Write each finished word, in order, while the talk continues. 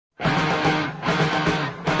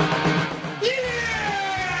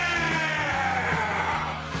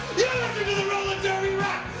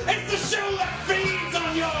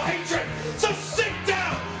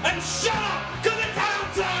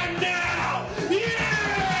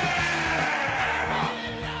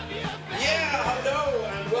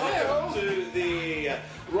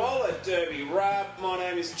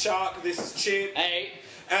is Chuck. This is Chip. Hey.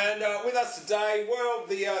 And with us today, well,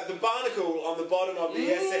 the barnacle on the bottom of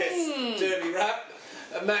the SS Derby Wrap,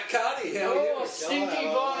 Matt Carty. How are you? Oh, stinky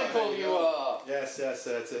barnacle you are. Yes,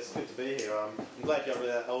 it's good to be here. I'm glad you got rid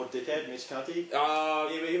of that old dickhead, Mitch Cunty.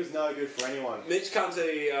 He was no good for anyone. Mitch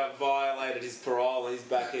Cunty violated his parole and he's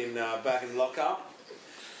back in lockup.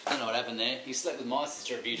 I don't know what happened there. He slept with my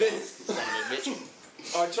sister a few times. Son of a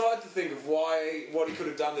bitch. I tried to think of what he could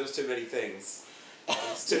have done. There was too many things.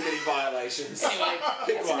 It's too many violations. Anyway,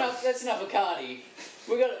 Pick one. that's enough of Cardi.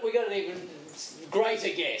 We got an even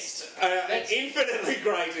greater guest. Infinitely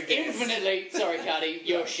greater guest. Infinitely. Sorry, Cardi,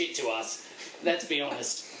 you're shit to us. Let's be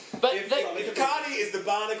honest. But if Cardi is the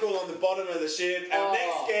barnacle on the bottom of the ship, our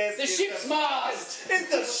next guest the is ship's mast. It's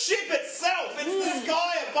the ship itself. It's the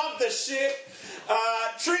sky above the ship.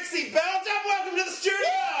 Trixie Belton, welcome to the studio.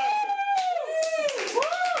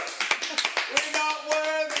 We're not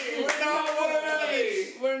worthy.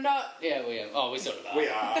 We're not. Yeah, we are. Oh, we sort of are. We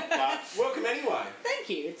are, but welcome anyway. Thank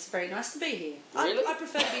you. It's very nice to be here. Really? I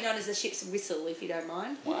prefer to be known as the ship's whistle, if you don't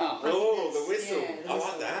mind. Wow. Oh, the whistle. Yeah, the I whistle.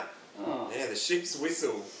 like that. Oh. Yeah, the ship's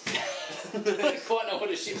whistle. I don't quite know what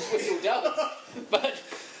a ship's whistle does, but.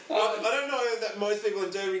 I don't know that most people in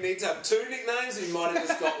Derby need to have two nicknames. We might have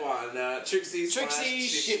just got one. Trixie Ship's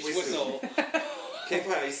whistle.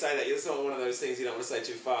 Careful how you say that. It's not one of those things you don't want to say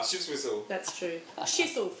too fast. Ship's whistle. That's true.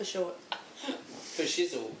 Shizzle for short. For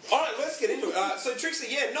shizzle. All right, let's get into it. So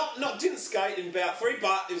Trixie, didn't skate in bout 3,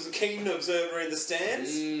 but it was a keen observer in the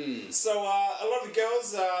stands. So a lot of the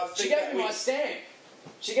girls She think gave me my stamp.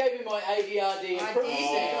 She gave me my AVRD approved did.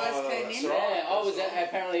 stamp. Guys came that's in. right. Yeah, I was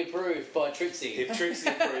apparently approved by Trixie. If Trixie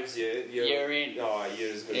approves you, You're in. Oh,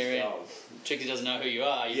 you're as good You're as in. gold. Trixie doesn't know who you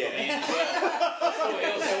are. You put me in Yeah. as well. It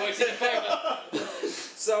also works in your favour.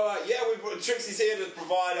 So, Trixie's here to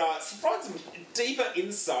provide some deeper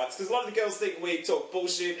insights, because a lot of the girls think we talk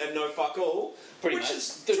bullshit and no fuck all. Pretty which much.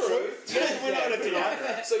 is The true. truth. Yeah, we're not going to pretty deny much.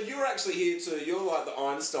 that. So you're actually here you're like the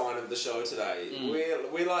Einstein of the show today.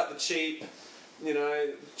 We're like the cheap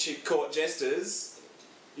court jesters.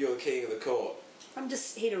 You're the king of the court. I'm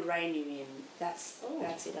just here to rein you in. That's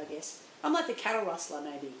it, I guess. I'm like the cattle rustler,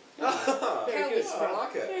 maybe. Very Cattle good. whisperer. I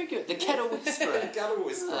like it. Very good. The kettle whisperer. Cattle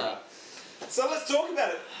whisperer. So let's talk about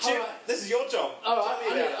it. Chip, Alright. this is your job. All right,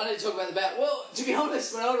 Tell me about I need to talk about the bout. Well, to be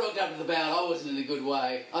honest, when I rocked up to the bout, I wasn't in a good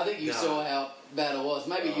way. I think you No. saw how bad I was.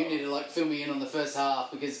 Maybe you need to fill me in on the first half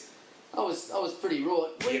because I was pretty raw.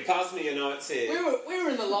 You pass me your notes here. We were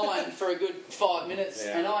in the line for a good 5 minutes,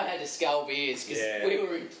 Yeah. and I had to scull beers because Yeah. we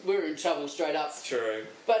were in trouble straight up. True.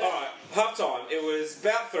 But- Alright, half time. It was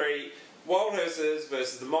bout 3, Wild Hearses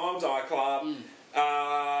versus the Mile Die Club.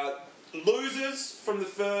 Losers from the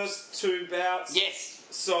first 2 bouts. Yes.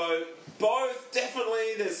 So both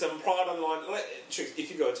definitely there's some pride on the line.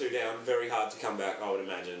 If you go 2 down, very hard to come back, I would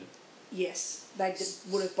imagine. Yes, they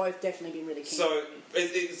would have both definitely been really keen. So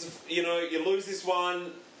it's you lose this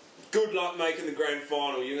one. Good luck making the grand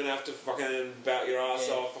final. You're gonna have to fucking bout your ass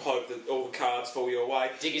off. Hope that all the cards fall your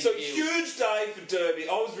way. So huge day for Derby.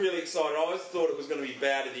 I was really excited. I always thought it was going to be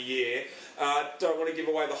bout of the year. Don't want to give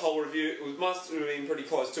away the whole review. It must have been pretty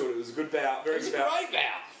close to it. It was a good bout. Very good bout. It was a great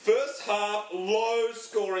bout. First half, low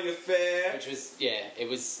scoring affair. Which was, it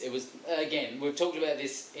was again, we've talked about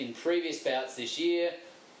this in previous bouts this year,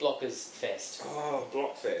 Blockers Fest. Oh,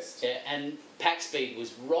 Blockfest. Yeah, and pack speed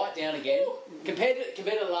was right down again. Compared to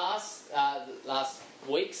last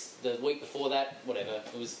week's, the week before that, whatever,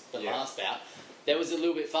 it was the last bout, that was a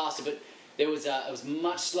little bit faster, but it was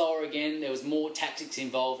much slower again, there was more tactics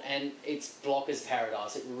involved, and it's Blockers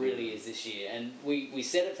paradise, it really is this year. And we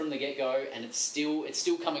said it from the get-go, and it's still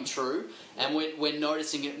coming true, and we're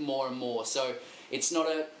noticing it more and more. So it's not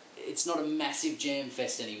a massive jam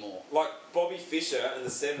fest anymore. Like Bobby Fischer in the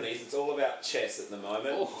 70s, it's all about chess at the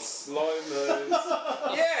moment. Oh. Slow moves.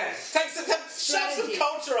 Shove some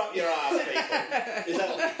culture up your ass, people. Is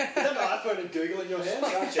that an iPhone and Google in your hand?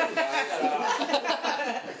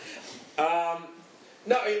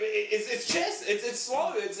 No, it's chess. It's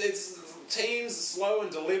slow. It's teams slow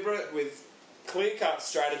and deliberate with clear-cut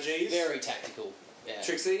strategies. Very tactical. Yeah.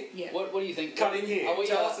 Trixie? Yeah. What do you think? Cut in here.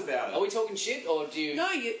 Tell us about it. Are we talking shit, or do you...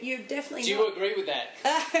 No, you're definitely Do you not. agree with that?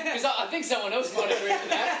 Because I think someone else might agree with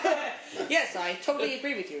that. Yes, I totally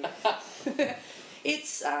agree with you.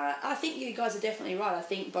 I think you guys are definitely right. I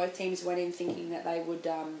think both teams went in thinking that they would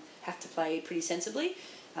have to play pretty sensibly.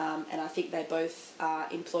 And I think they both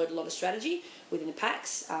employed a lot of strategy within the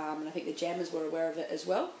packs. And I think the jammers were aware of it as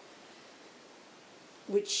well.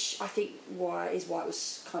 Which I think is why it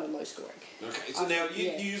was kind of low scoring. Okay, so now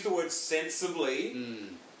you use the word sensibly.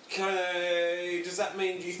 Does that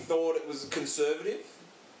mean you thought it was conservative?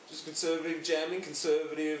 Just conservative jamming,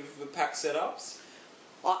 conservative pack setups.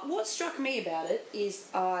 What struck me about it is,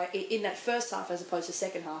 in that first half as opposed to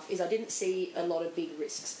second half, is I didn't see a lot of big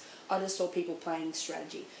risks. I just saw people playing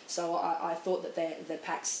strategy. So I thought that the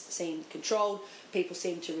packs seemed controlled. People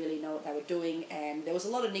seemed to really know what they were doing, and there was a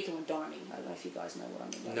lot of nickel and diming. I don't know if you guys know what I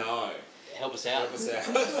mean. No. Help us out. Help us out.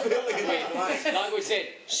 Like we said,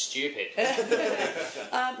 stupid.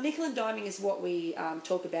 Nickel and diming is what we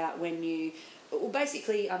talk about when you... Well,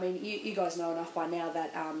 basically, I mean, you guys know enough by now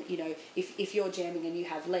that, if you're jamming and you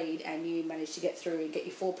have lead and you manage to get through and get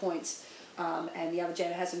your 4 points, and the other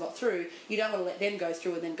jammer hasn't got through, you don't want to let them go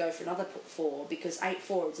through and then go for another 4, because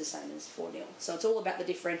 8-4 is the same as 4-0. So it's all about the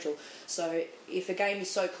differential. So if a game is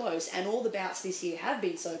so close, and all the bouts this year have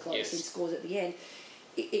been so close in scores at the end,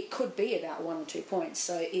 it could be about 1 or 2 points.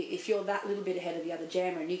 So if you're that little bit ahead of the other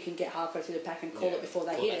jammer and you can get halfway through the pack and call it before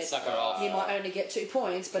they hit it, you might only get 2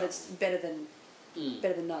 points, but it's better than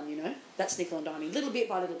none, That's nickel and diming, little bit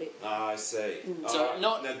by little bit. I see. So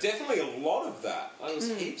now, definitely a lot of that. There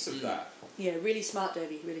was heaps of that. Yeah, really smart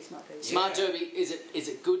derby, Smart derby, is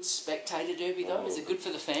it good spectator derby though? Is it good for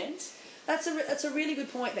the fans? That's a really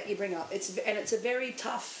good point that you bring up. It's a very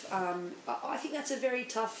tough. I think that's a very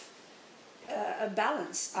tough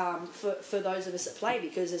balance for those of us that play,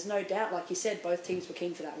 because there's no doubt, like you said, both teams were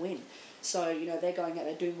keen for that win. So they're going out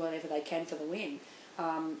there doing whatever they can for the win.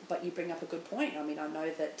 But you bring up a good point. I mean, I know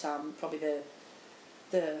that probably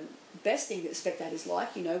the best thing that spectators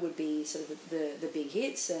like, would be sort of the big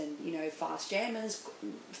hits and, fast jammers,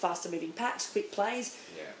 faster moving packs, quick plays.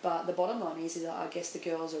 Yeah. But the bottom line is I guess the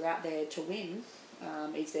girls are out there to win.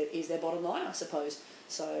 Is their bottom line, I suppose.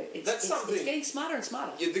 So it's getting smarter and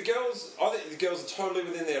smarter. Yeah, I think the girls are totally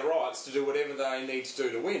within their rights to do whatever they need to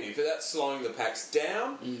do to win. If that's slowing the packs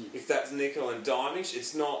down, if that's nickel and diming,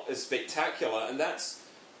 it's not as spectacular. And that's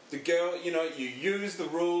the girl, you use the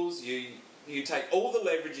rules, you take all the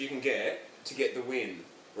leverage you can get to get the win,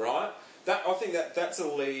 right? I think that's a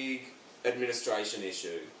league administration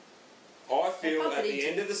issue. I feel at the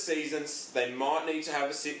end of the seasons, they might need to have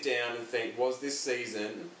a sit down and think, was this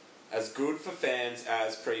season as good for fans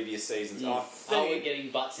as previous seasons? I think we're getting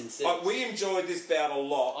butts in seats. We enjoyed this bout a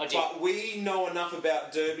lot, but we know enough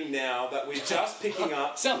about Derby now that we're just picking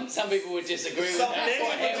up... Some people would disagree with that. Many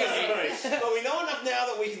would disagree. But we know enough now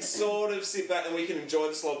that we can sort of sit back and we can enjoy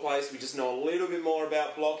the slow pace. We just know a little bit more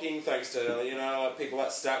about blocking, thanks to, people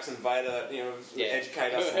like Stacks and Vader that,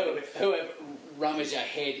 educate us a little bit. Who have rummaged our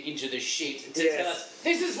head into the shit to tell us,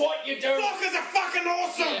 this is what you do. Blockers are fucking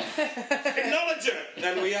awesome! Acknowledge it!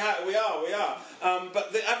 And we are.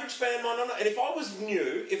 But the average fan might not know. And if I was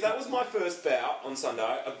new, if that was my first bout on Sunday,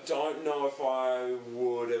 I don't know if I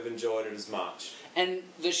would have enjoyed it as much. And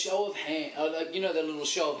the show of hands, the little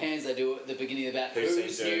show of hands they do at the beginning about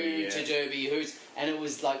who's new to Derby, and it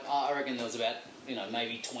was like, I reckon there was about,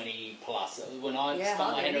 maybe 20 plus. When I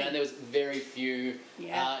spun my hand around, there was very few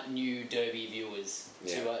new Derby viewers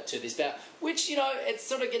to this bout, which, it's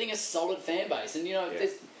sort of getting a solid fan base. And,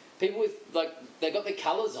 there's people with, they got their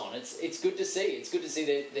colours on. It's good to see. It's good to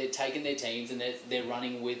see they're taking their teams and they're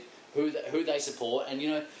running with who they support. And,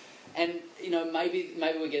 maybe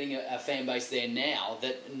we're getting a fan base there now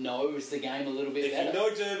that knows the game a little bit better. If you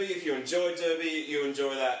know Derby, if you enjoy Derby, you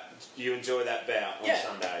enjoy that bout on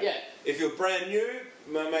Sunday. Yeah. If you're brand new,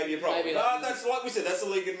 maybe a problem. That's like we said, that's a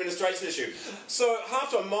league administration issue. So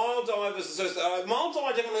halftime, Mile Dive versus Mile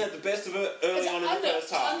Dive definitely had the best of it early on in the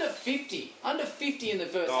first half. Under 50 in the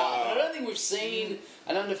first half. And I don't think we've seen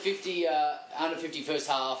an under 50 first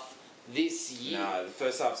half this year. No, the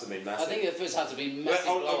first halves have been massive. I think the first halves have been massive.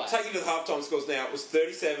 I'll take you to the halftime scores now. It was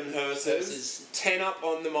 37 Hearses, 10 up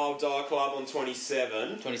on the Mile Dive Club on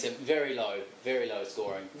 27. 27, very low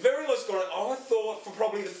scoring. Very low scoring. I thought for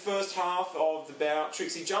probably the first half of the bout,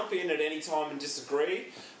 Trixie, jump in at any time and disagree.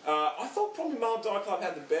 I thought probably Mile Dive Club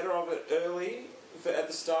had the better of it early at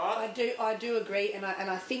the start. I do agree, and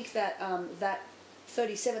I think that that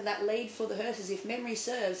 37, that lead for the Hearses, if memory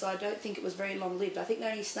serves, I don't think it was very long-lived. I think they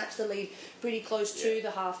only snatched the lead pretty close to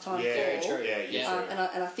the half-time call. True.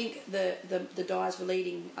 And I think the Dyers were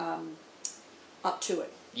leading up to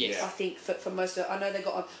it. Yes. I think for most of it. I know they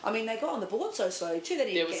got on the board so slowly too.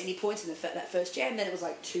 They didn't get any points in that first jam. Then it was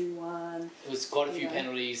like 2-1. It was quite a few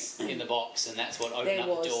penalties in the box, and that's what opened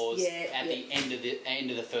up the doors at the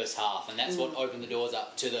end of the first half, and that's what opened the doors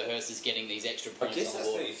up to the Hearses getting these extra points on the board.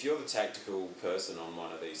 I guess that's if you're the tactical person on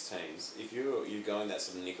one of these teams, if you're going that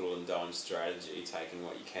sort of nickel and dime strategy, taking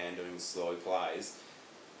what you can, doing the slow plays,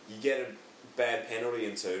 you get a bad penalty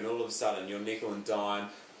into, and all of a sudden you're nickel and dime.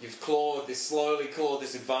 you've slowly clawed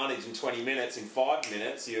this advantage in 20 minutes. In 5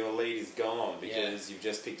 minutes, your lead is gone because you've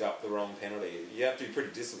just picked up the wrong penalty. You have to be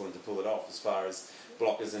pretty disciplined to pull it off as far as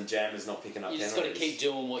blockers and jammers not picking up penalties. You just got to keep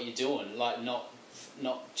doing what you're doing, like not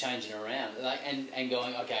changing around, like and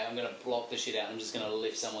going, okay, I'm going to block the shit out. I'm just going to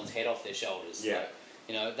lift someone's head off their shoulders. Yeah. Like,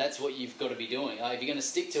 you know, that's what you've got to be doing. Like, if you're going to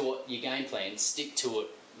stick to your game plan, stick to it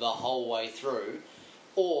the whole way through,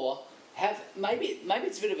 or maybe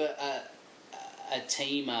it's a bit of a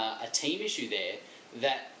team issue there,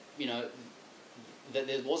 that you know that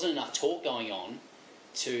there wasn't enough talk going on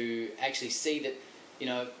to actually see that, you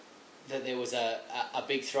know, that there was a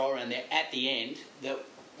big throw around there at the end, that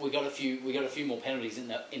we got a few more penalties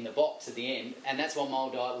in the box at the end, and that's why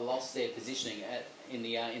Mauldy lost their positioning in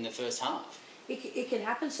the first half. It can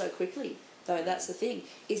happen so quickly, though. That's the thing,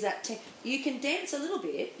 is that you can dance a little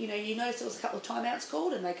bit. You know, you notice there was a couple of timeouts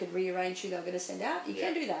called and they could rearrange who they were going to send out. You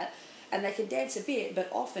can do that, and they can dance a bit, but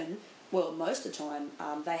often, well, most of the time,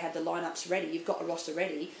 they have the lineups ready. You've got a roster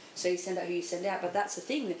ready, so you send out who you send out. But that's the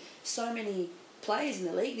thing, that so many players in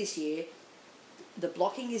the league this year, the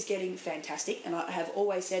blocking is getting fantastic, and I have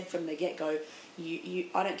always said from the get-go,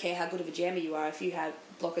 I don't care how good of a jammer you are, if you have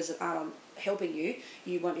blockers that aren't helping you,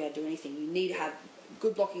 you won't be able to do anything. You need to have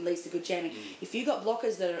good blocking leads to good jamming. If you've got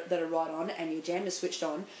blockers that are right on and your jammer's switched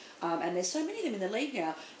on, and there's so many of them in the league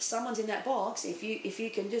now, someone's in that box, if you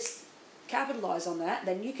can just capitalise on that,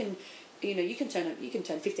 then you can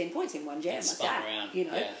turn 15 points in one jam like that. Around. You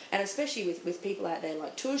know, and especially with people out there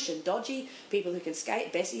like Tush and Dodgy, people who can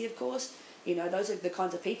skate, Bessie of course. You know, those are the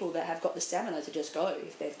kinds of people that have got the stamina to just go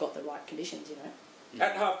if they've got the right conditions. You know.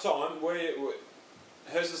 At half time,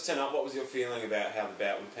 Hers was 10 up. What was your feeling about how the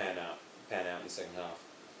bout would pan out in the second half?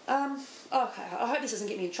 Okay, I hope this doesn't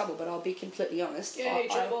get me in trouble, but I'll be completely honest. Yay,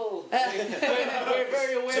 trouble! We're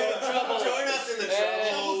very aware of trouble. Join us in the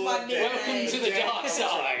trouble. Welcome to the dark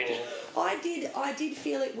side. I did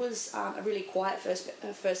feel it was a really quiet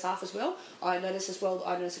first half as well. I noticed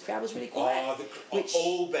the crowd was really quiet.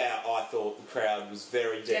 All bout, I thought the crowd was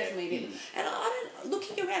very dead. Definitely did. And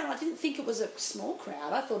looking around, I didn't think it was a small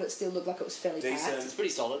crowd. I thought it still looked like it was fairly packed. It's pretty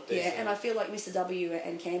solid. Yeah, and I feel like Mr. W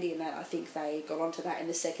and Candy and that, I think they got onto that in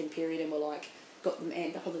the second period and were got them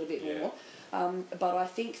amped up a little bit more. But I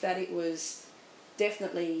think that it was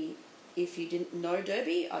definitely, if you didn't know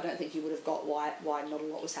Derby, I don't think you would have got why not a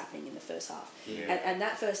lot was happening in the first half. Yeah. And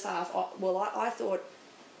that first half, I thought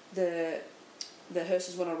the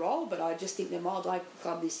Hearses were on a roll, but I just think the Mauldy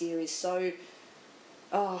Club this year is so...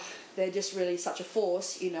 they're just really such a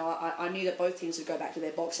force. You know, I knew that both teams would go back to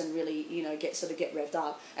their box and really, you know, get revved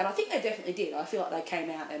up. And I think they definitely did. I feel like they came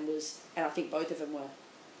out and I think both of them were...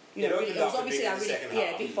 You know, really, it was obviously a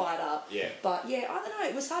bit fired up. Yeah. But yeah, I don't know,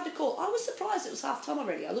 it was hard to call. I was surprised it was half time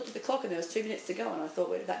already. I looked at the clock and there was 2 minutes to go and I thought,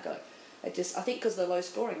 where did that go? I think because of the low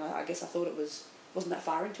scoring, I guess I thought it wasn't that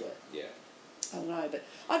far into it. Yeah. I don't know, but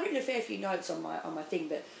I'd written a fair few notes on my thing,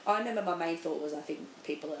 but I remember my main thought was I think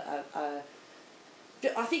people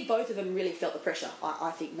I think both of them really felt the pressure,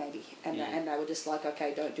 I think maybe. And they were just like,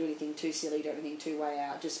 okay, don't do anything too silly, don't do anything too way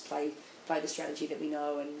out, just play the strategy that we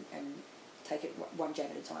know and take it one jam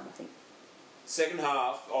at a time, I think. Second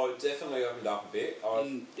half, I definitely opened up a bit.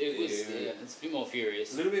 It's a bit more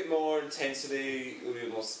furious. A little bit more intensity, a little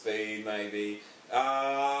bit more speed, maybe.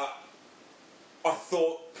 I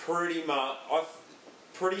thought pretty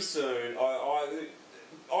soon.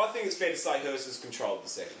 I think it's fair to say Hearses controlled the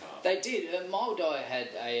second half. They did. Mauldy had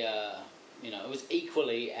it was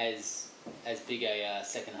equally as big a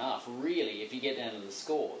second half. Really, if you get down to the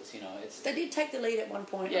scores, you know, They did take the lead at one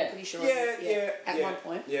point. Yeah. I'm pretty sure. At one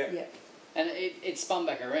point. Yeah. And it spun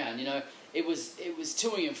back around. You know, it was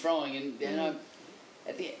toing and froing, and you know,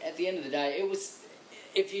 at the end of the day, it was.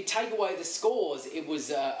 If you take away the scores, it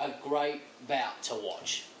was a great bout to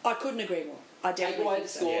watch. I couldn't agree more. I take away the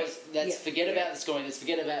scores. Yeah. Forget about the scoring. Let's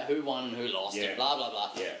forget about who won and who lost. Yeah. And blah blah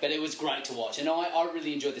blah. Yeah. But it was great to watch, and I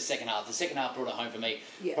really enjoyed the second half. The second half brought it home for me.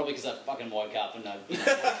 Yeah. Probably because I fucking woke up and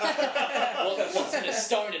wasn't a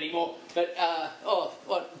stone anymore. But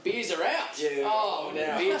beers are out. Yeah. Oh, the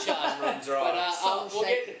beer charge runs dry. But we'll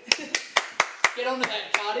get onto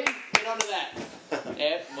that, Cardi. Get onto that.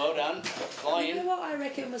 Yeah, well done. You know what I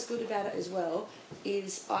reckon was good about it as well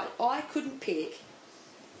is I couldn't pick.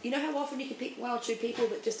 You know how often you can pick one or two people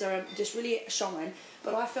that just really shine,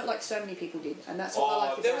 but I felt like so many people did, and that's what I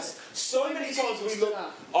liked about it. There was so many times we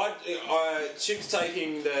looked. Chip's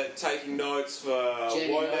taking notes for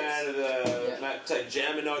Woman, take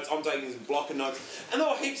jammer notes. I'm taking his blocker notes, and there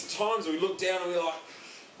were heaps of times we looked down and we were like,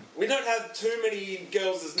 we don't have too many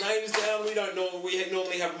girls' names down. We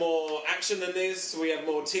normally have more action than this. We have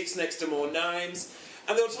more ticks next to more names,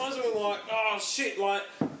 and there were times when we were like, oh shit, like.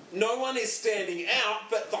 no one is standing out,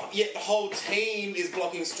 but yet the whole team is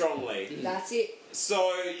blocking strongly. That's it.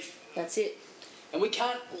 So that's it. And we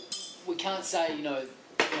can't say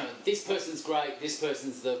this person's great, this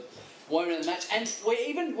person's the winner of the match, and we're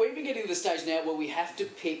even getting to the stage now where we have to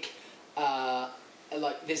pick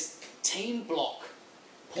like this team block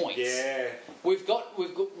points. Yeah.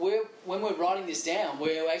 When we're writing this down,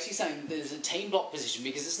 we're actually saying there's a team block position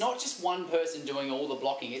because it's not just one person doing all the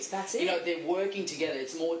blocking. That's it. They're working together.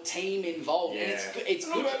 It's more team involved. Yeah. And it's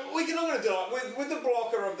good. We're not going to do it. With the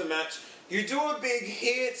blocker of the match, you do a big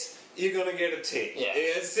hit, you're going to get a tick. Yeah.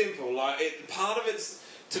 It's simple. Part of it's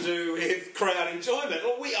to do with crowd enjoyment.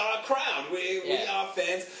 Well, we are a crowd. We are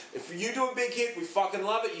fans. If you do a big hit, we fucking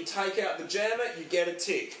love it. You take out the jammer, you get a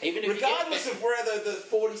tick. Even if regardless of whether the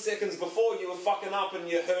 40 seconds before you were fucking up and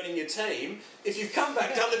you're hurting your team, if you've come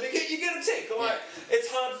back, done the big hit, you get a tick. It's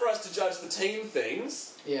hard for us to judge the team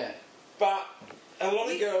things. Yeah. But a lot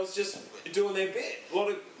of girls just doing their bit.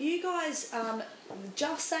 You guys,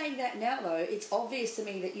 just saying that now though, it's obvious to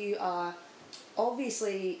me that you are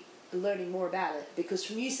obviously learning more about it, because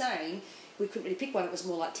from you saying we couldn't really pick one, it was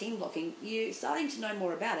more like team blocking, you're starting to know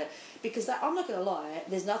more about it, because I'm not going to lie,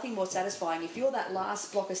 there's nothing more satisfying if you're that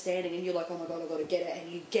last blocker standing and you're like, oh my god, I've got to get it, and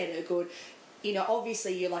you get it good,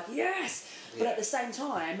 obviously you're like, yes, but at the same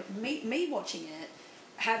time, me watching it,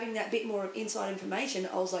 having that bit more inside information,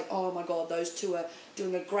 I was like, oh my god, those two are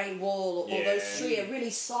doing a great wall, or those three are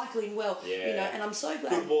really cycling well, and I'm so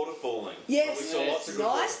glad. Good waterfalling. Yes, we saw lots of good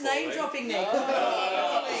nice name dropping there. Good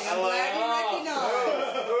waterfalling. I'm glad you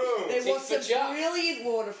recognised. There was some brilliant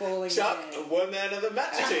waterfalling. Chuck, one man of the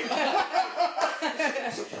match team.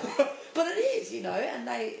 But it is, and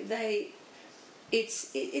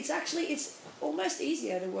it's almost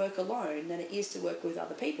easier to work alone than it is to work with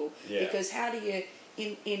other people, because how do you?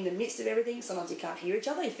 In the midst of everything, sometimes you can't hear each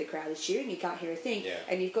other. If the crowd is cheering, you can't hear a thing.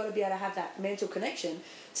 And you've got to be able to have that mental connection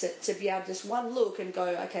to be able to just one look and go,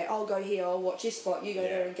 okay, I'll go here, I'll watch this spot, you go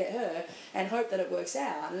there and get her, and hope that it works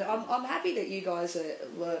out. And I'm happy that you guys are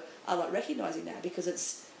like recognising that, because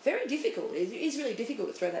it's very difficult. It is really difficult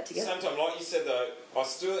to throw that together. Sometimes, like you said though,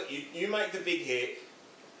 you make the big hit.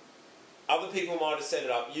 Other people might have set it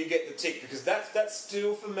up. You get the tick, because that's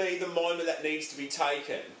still for me the moment that needs to be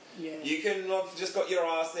taken. Yeah. You can have just got your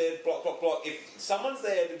ass there, block, block, block. If someone's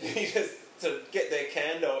there to get their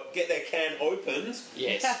can opened,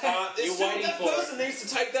 yes, that person needs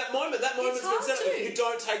to take that moment. That moment's been set up. If you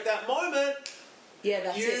don't take that moment,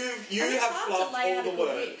 that's it. You have fluffed all the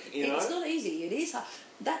work. It's not easy. It is hard.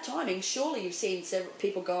 That timing, surely you've seen several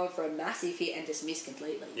people going for a massive hit and just miss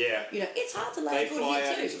completely. Yeah. It's hard to lay a good hit too. They fly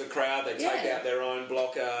out into the crowd, they take out their own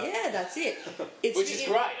blocker. Yeah, that's it. Which is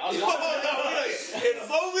great. I love it. As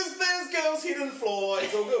long as there's girls hidden floor,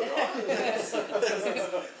 it's all good, right?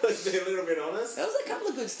 Let's be a little bit honest. There was a couple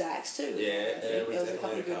of good stacks too. Yeah, there was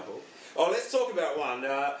definitely a couple. Oh, let's talk about one.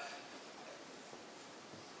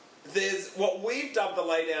 There's what we've dubbed the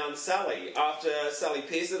lay down Sally, after Sally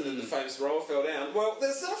Pearson and the famous rower fell down. Well,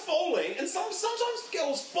 there's some falling, and sometimes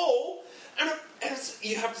girls fall, and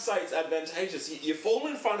you have to say it's advantageous. You fall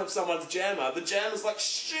in front of someone's jammer, the jammer's like,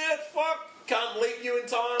 shit, fuck, can't leap you in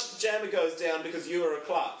time, the jammer goes down because you were a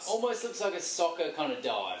klutz. Almost looks like a soccer kind of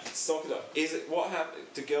dive. Soccer dive. Is it, what happened?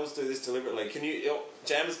 Do girls do this deliberately? Can you,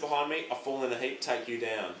 jammer's behind me, I fall in a heap, take you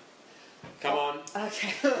down. Come on.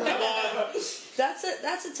 Okay. Come on.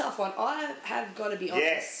 That's a tough one. I have got to be honest.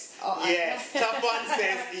 Yes. Yes. Tough one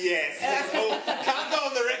says yes. Can't go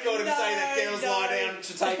on the record and say that girls lie down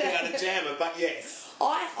to take out a jammer, but yes.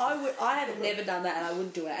 I have never done that, and I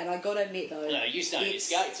wouldn't do it. And I got to admit though, no, you stay on your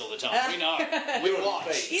skates all the time. We know. We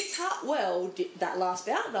watch. It's hard. Well, that last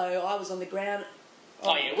bout though, I was on the ground.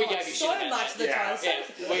 Oh yeah, we gave you so shit much of the time.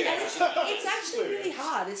 It's actually True. really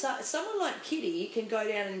hard. It's someone like Kitty can go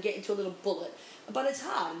down and get into a little bullet, but it's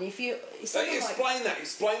hard. And if you explain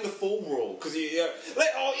the full rule, because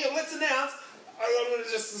let's announce. I'm going to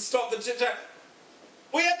just stop the chit chat.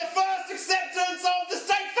 We had the first acceptance of the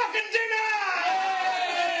steak fucking dinner.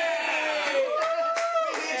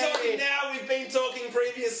 We've been talking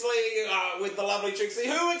previously with the lovely Trixie,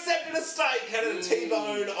 who accepted a steak, had a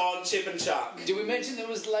T-bone on Chip and Chuck. Did we mention that it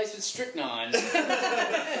was laced with strychnine?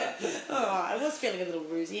 I was feeling a little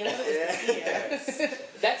woozy.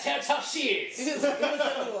 That's how tough she is. It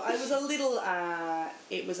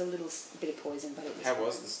was a little bit of poison, but it was. How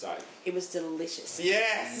was the steak? It was delicious.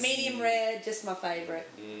 Yes. Medium rare, just my favourite.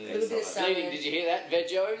 A little bit of salad. Bleeding, did you hear that,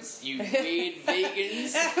 Vegos? You weird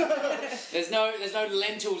vegans. There's no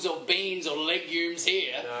lentils or beans or legumes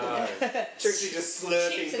here. No. Trixie just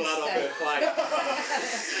slurping blood off her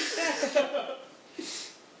plate.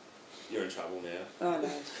 You're in trouble now. Oh no.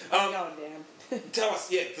 I'm going down. Tell us,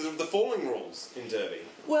 the falling rules in Derby.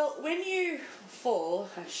 Well, when you fall,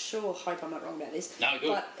 I sure hope I'm not wrong about this. No, good.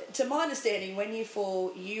 But to my understanding, when you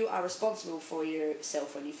fall, you are responsible for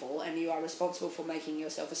yourself when you fall, and you are responsible for making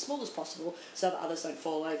yourself as small as possible so that others don't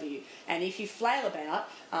fall over you. And if you flail about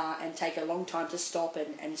and take a long time to stop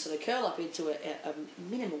and sort of curl up into a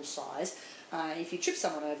minimal size, if you trip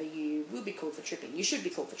someone over, you will be called for tripping. You should be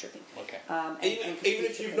called for tripping. Okay. Even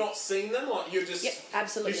if you've not seen them, like you're just... Yep,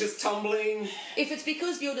 absolutely. You're just tumbling... If it's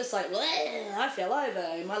because you're just like, well, I fell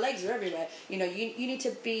over, my legs are everywhere, you need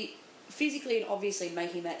to be physically and obviously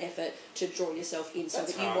making that effort to draw yourself in so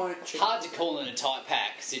that you won't trip. Hard to call in a tight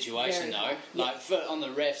pack situation, Very though. Like, on the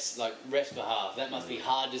refs' behalf, that must be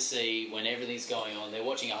hard to see when everything's going on. They're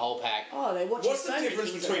watching a whole pack. Oh, they're watching What's so the many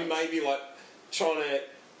difference things between at once. maybe, like, trying to...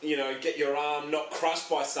 get your arm not crushed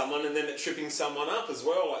by someone and then it tripping someone up as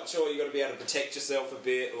well. Like, sure, you got to be able to protect yourself a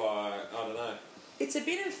bit. Like, I don't know. It's a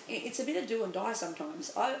bit of do and die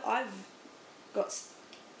sometimes. I've got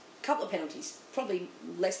a couple of penalties, probably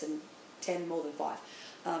less than 10, more than 5,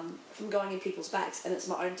 from going in people's backs, and it's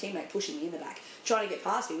my own teammate pushing me in the back, trying to get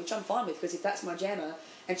past me, which I'm fine with, because if that's my jammer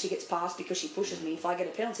and she gets past because she pushes me, if I get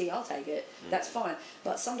a penalty, I'll take it. That's fine.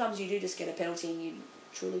 But sometimes you do just get a penalty and you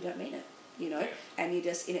truly don't mean it. And you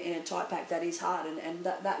just in a tight pack, that is hard. And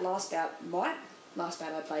that last bout, my last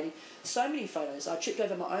bout I played in, so many photos. I tripped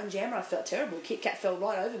over my own jammer. I felt terrible. Kit Kat fell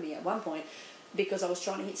right over me at one point because I was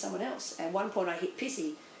trying to hit someone else. And one point I hit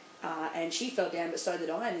Pissy, and she fell down, but so did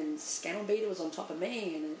I. And Scannel Beater was on top of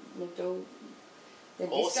me, and it looked all. Then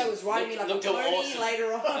Awesome. Disco was riding me like a pony awesome.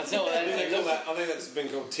 later on. That's not what I think that's been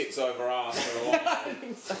called tits over ass for a long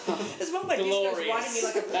time. There's one where Disco's Glorious. riding me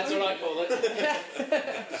like a pony. That's what I call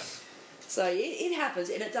it. So it happens,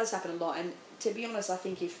 and it does happen a lot. And to be honest, I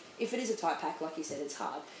think if it is a tight pack, like you said, it's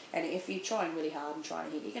hard. And if you're trying really hard and trying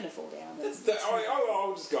to hit, you're going to fall down.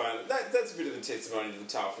 I'll just go on. That's a bit of a testimony to the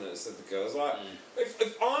toughness of the girls. Like,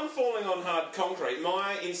 if I'm falling on hard concrete,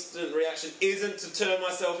 my instant reaction isn't to turn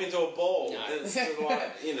myself into a ball. No. It's to,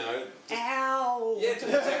 like, Ow! Yeah, to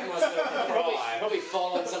protect myself and cry. Probably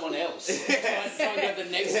fall on someone else. Try and grab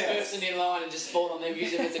the next person in line and just fall on them,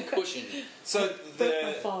 use them as a cushion. So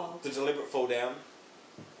the deliberate fall down,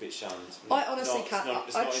 bit shunned. I honestly can't.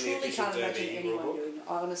 It's I not in the truly official can't imagine Derby anyone rulebook. doing it.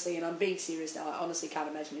 I honestly, and I'm being serious now. I honestly can't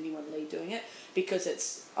imagine anyone lead doing it because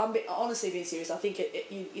it's. Honestly being serious. I think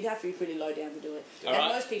you'd have to be pretty low down to do it. All and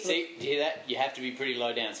right. most people. See, do you hear that? You have to be pretty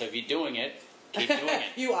low down. So if you're doing it, keep doing it.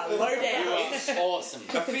 You are low down. You are awesome.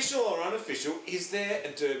 Official or unofficial, is there a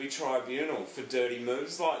Derby tribunal for dirty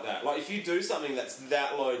moves like that? Like, if you do something that's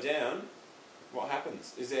that low down, what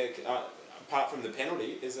happens? Is there, apart from the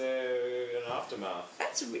penalty, is there an aftermath?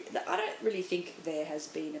 I don't really think there has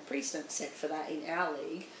been a precedent set for that in our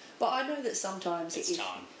league, but I know that sometimes It's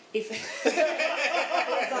time. If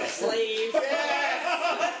up sleeve.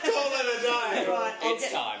 Yes! Call it a day. Right,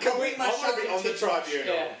 It's time. I want to be on the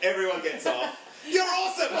tribunal. Yeah. Everyone gets off. You're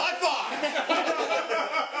awesome! High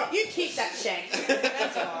five! You keep that shank.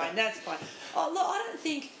 That's fine. That's fine. Oh, look, I don't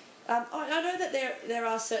think. I know that there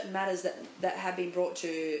are certain matters that have been brought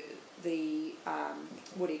to the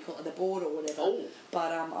what do you call it, the board or whatever. Oh.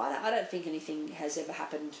 But I don't think anything has ever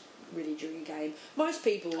happened really during a game. Most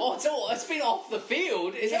people. Oh, it's been off the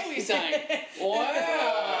field. Is that what you're saying?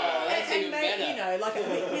 Wow, that's and even maybe, better. like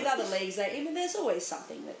with other leagues, there's always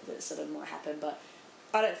something that sort of might happen, but.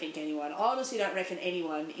 I don't think anyone. I honestly don't reckon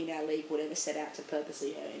anyone in our league would ever set out to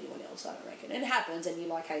purposely hurt anyone else. I don't reckon. It happens, and you're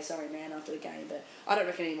like, "Hey, sorry, man," after the game. But I don't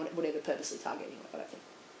reckon anyone would ever purposely target anyone. I don't think.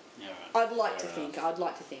 Yeah, right. I'd like to think.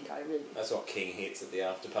 I really. That's what King hits at the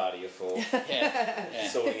after party are for. Yeah.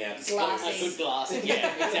 Sorting out Glassing. A good glass.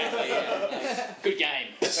 Yeah, exactly. Yeah. Good game.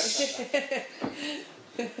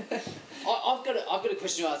 I've got a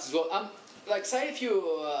question to ask as well. Like, say if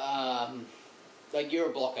you're you're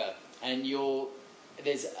a blocker and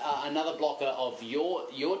there's another blocker of your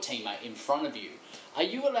teammate in front of you. Are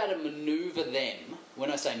you allowed to manoeuvre them? When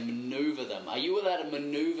I say manoeuvre them, are you allowed to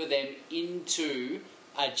manoeuvre them into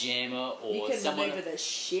a jammer or you can someone? manoeuvre the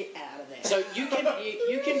shit out of them. So you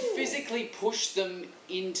can physically push them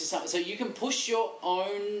into something. So you can push your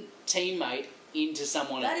own teammate into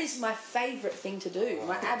someone else. That is my favourite thing to do.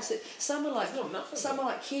 My absolute someone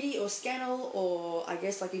like Kitty or Scannell or I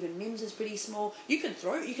guess like even Mims is pretty small. You can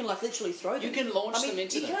like literally throw them. You can launch them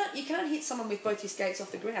into them. You can't hit someone with both your skates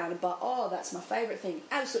off the ground. But that's my favourite thing.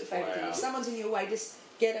 Absolute favourite thing. If someone's in your way, just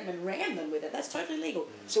get them and ram them with it. That's totally legal.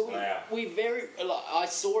 So I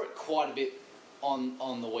saw it quite a bit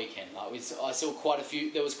on the weekend. I saw quite a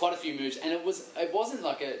few. There was quite a few moves, and there wasn't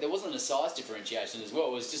a size differentiation as well.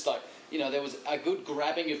 It was just like there was a good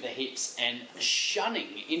grabbing of the hips and shunning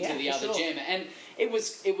into the other sure. jammer, and it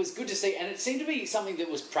was good to see, and it seemed to be something that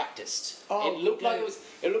was practiced. Oh, it looked like it was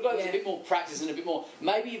a Yeah. bit more practice and a bit more.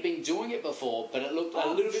 Maybe you've been doing it before, but it looked a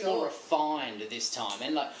little bit more sure. refined this time.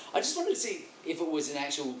 And I just wanted to see if it was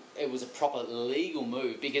a proper legal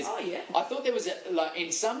move, because I thought there was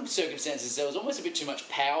in some circumstances there was almost a bit too much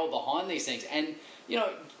power behind these things, and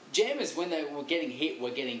jammers, when they were getting hit,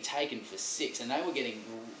 were getting taken for 6, and they were getting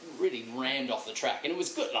really rammed off the track, and it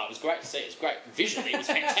was good. It was great to see. It was great visually. It was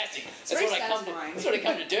fantastic. That's what I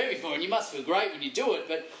come to Derby for, and you must feel great when you do it.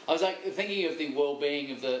 But I was thinking of the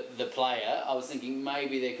well-being of the player. I was thinking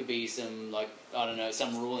maybe there could be some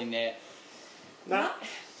some ruling there. No,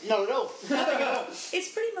 not at all. Nothing at all.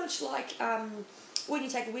 It's pretty much like when you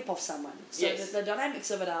take a whip off someone. So Yes. the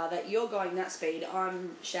dynamics of it are that you're going that speed,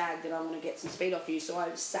 I'm shagged and I want to get some speed off you, so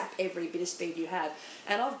I sap every bit of speed you have.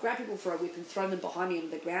 And I've grabbed people for a whip and thrown them behind me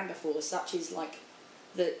on the ground before, such is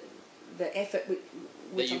the effort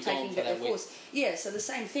which I'm taking that force. Yeah, so the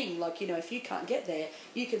same thing, if you can't get there,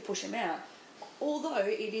 you can push them out. Although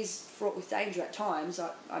it is fraught with danger at times. I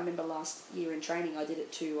remember last year in training I did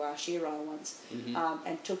it to Shira once,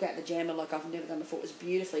 and took out the jammer like I've never done before. It was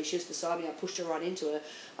beautifully. She was beside me. I pushed her right into her,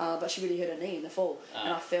 but she really hurt her knee in the fall.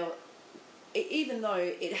 And I felt, even though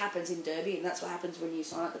it happens in Derby, and that's what happens when you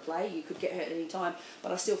sign up to play, you could get hurt at any time,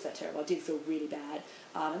 but I still felt terrible. I did feel really bad,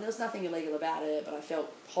 and there was nothing illegal about it, but I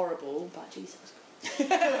felt horrible. But Jesus.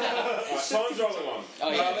 Time's rolling on.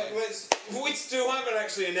 We still haven't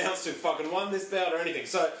actually announced who fucking won this bout or anything.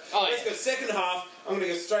 So let's go second half. I'm going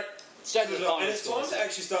to go straight to the top. And it's time to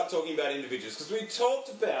actually start talking about individuals, because we talked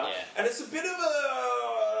about, and it's a bit of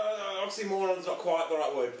a oxymoron's not quite the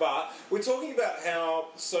right word, but we're talking about how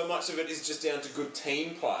so much of it is just down to good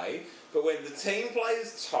team play. But when the team play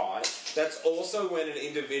is tight, that's also when an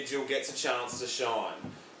individual gets a chance to shine.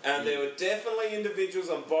 And there were definitely individuals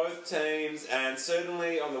on both teams, and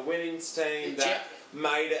certainly on the winnings team, that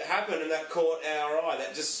made it happen, and that caught our eye.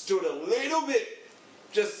 That just stood a little bit,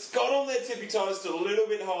 just got on their tippy toes, stood a little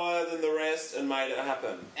bit higher than the rest, and made it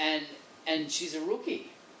happen. And she's a rookie.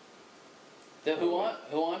 Who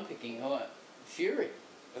I'm picking, Fury.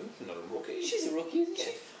 I'm not a rookie. She's a rookie, isn't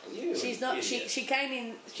she? She's not. She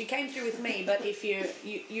came through with me, but if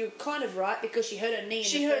you're kind of right, because she hurt her knee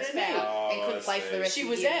in the first bout and couldn't play for the rest of the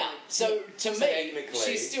year. She was out. So to me,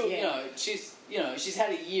 she's still she's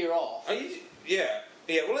had a year off. Yeah.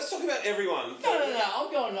 Well, let's talk about everyone. No. I'm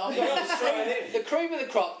going straight in. The cream of the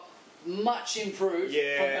crop, much improved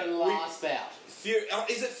from the last bout.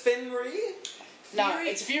 Is it Fenrir? No,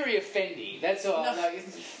 it's Fury of Fendi. That's all.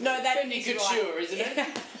 No, that Fendi Couture, isn't it?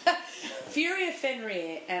 Fury of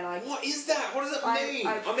Fenrir, and What is that? What does it mean?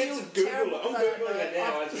 I meant to Google it. I'm Googling it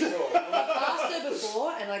now as we talk. I've asked her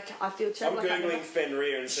before, and I feel terrible. I'm Googling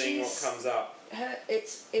Fenrir and seeing what comes up.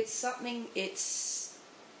 It's something.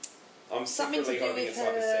 I'm secretly hoping it's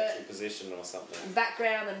like a sexual position or something.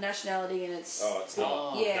 Background and nationality, and it's. Oh, it's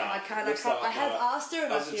not. Yeah, no. I can't. I have asked her,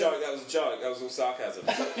 and that was a joke. That was all sarcasm.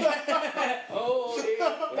 Oh, dear.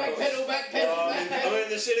 Backpedal. I'm in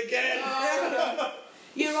the shit again.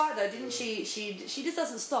 You're right though, didn't she? She just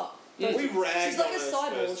doesn't stop. We ragged She's like on a her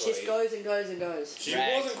cyborg. first She just week. goes and goes and goes. She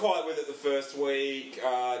wasn't quite with it the first week.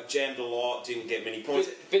 Jammed a lot. Didn't get many points.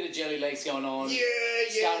 Bit of jelly legs going on. Yeah.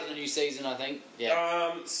 Started the new season, I think.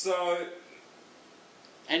 Yeah.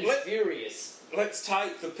 And furious. Let's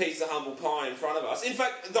take the piece of humble pie in front of us. In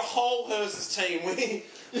fact, the whole Hearses team, we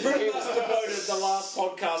pretty much devoted the last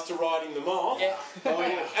podcast to writing them off. Yeah.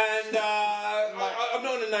 And I'm not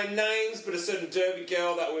going to name names, but a certain Derby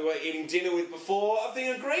girl that we were eating dinner with before, I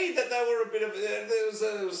think agreed that they were a bit of...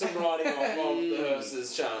 there was some writing off of the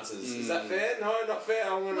Hearses' chances. Is that fair? No, not fair?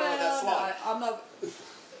 I'm going to let that slide. No, I'm not...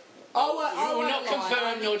 You will not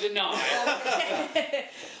confirm nor deny.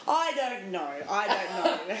 I don't know.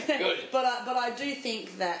 Good. But I do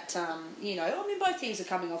think that, both teams are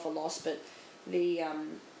coming off a loss, but the...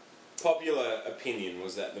 popular opinion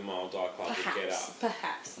was that the Mile Die Club would get up.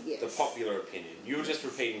 Perhaps, yes. The popular opinion. You were just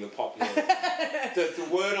repeating the popular... the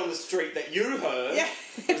word on the street that you heard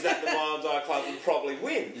was that the Mile Die Club would probably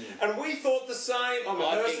win. And we thought the same. I'm a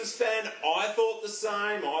Hearses fan. I thought the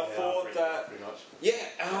same. I thought that... Pretty much. Yeah,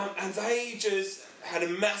 and they just had a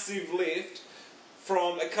massive lift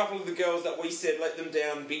from a couple of the girls that we said let them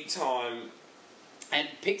down big time. And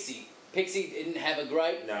Pixie didn't have a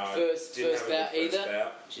great first bout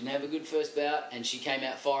either. She didn't have a good first bout, and she came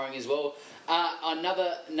out firing as well.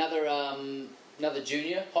 Another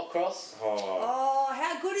junior, Hot Cross. Oh,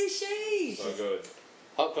 how good is she? So good.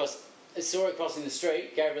 Hot Cross. I saw her crossing the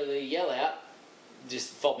street, gave her the yell out.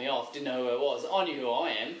 just fobbed me off, didn't know who it was. I knew who I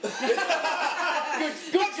am.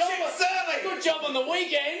 Good job on the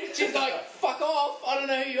weekend. She's like, fuck off. I don't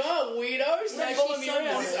know who you are, weirdos. Don't follow me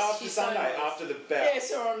around. This is after Sunday, after the bout. Yeah,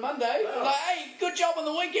 saw her on Monday. I'm like, hey, good job on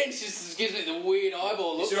the weekend. She just gives me the weird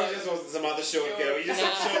eyeball look. Sure, it just wasn't some other short girl. You just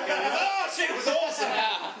said short girl. Oh, shit, it was awesome.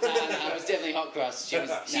 No, it was definitely hot crust.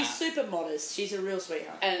 She's super modest. She's a real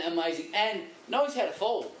sweetheart. And amazing. And knows how to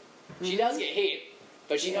fall. She does get hit.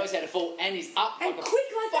 But she knows how to fall and is up and like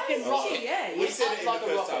quick a like fucking that, rocket. Yeah, we said it in the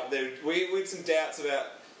first half. We had some doubts about.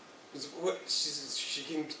 She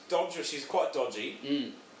can dodge. She's quite dodgy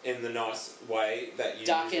in the nice way that you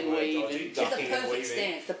duck and weave. She's the perfect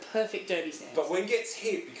stance, the perfect derby stance. But when gets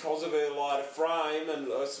hit because of her lighter frame and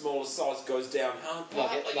a smaller size, goes down hard.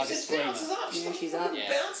 Like a screamer. Bounces up. She's up.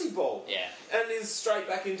 Bouncy ball. Yeah. And is straight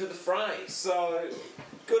back into the fray. So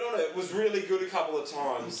good on her. It was really good a couple of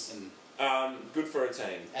times. Good for a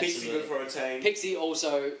team. Absolutely. Pixie, good for a team. Pixie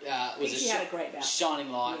also was had a great bout.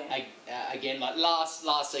 shining light. Again, like last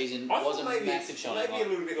season was a massive shining light. Maybe a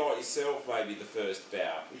little bit like yourself, maybe the first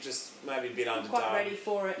bout. Just maybe a bit underdone. Not quite ready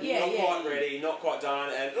for it. Not quite ready, not quite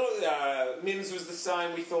done. And Mims was the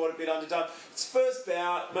same, we thought a bit underdone. It's first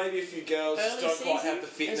bout, maybe a few girls Early just don't quite have the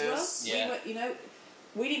fitness. As well. Yeah.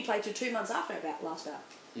 We didn't play till 2 months after our last bout.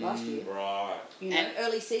 Last year. Right.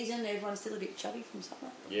 Early season, everyone's still a bit chubby from summer.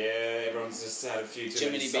 Yeah, everyone's just had a few too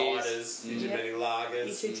many ciders, too many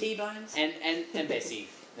lagers. Two T-bones. And Bessie.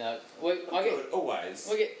 Always.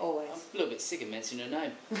 I'm a little bit sick of mentioning her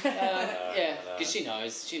name. Because she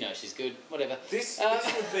knows she's good. Whatever. This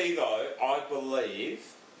would be, though, I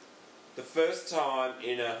believe, the first time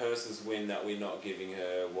in a Hearses win that we're not giving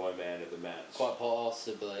her Woman of the match. Quite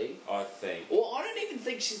possibly. I think. Well, I don't even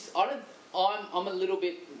think she's. I'm a little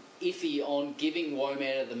bit iffy on giving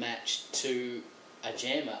Woman of the match to a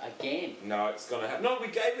jammer again. No, it's going to happen. No, we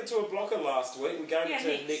gave it to a blocker last week. We gave it to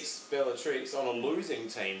Nix. Nix Bellatrix on a losing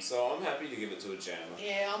team, so I'm happy to give it to a jammer.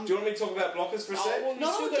 Yeah, Do you want me to talk about blockers for a sec? Well,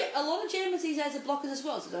 a lot of jammers these days are blockers as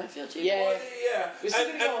well, so don't feel too bad. Yeah. We're still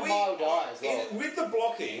going to go on mild eye as well. With the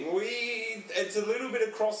blocking, it's a little bit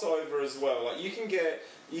of crossover as well. Like you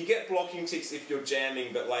get blocking ticks if you're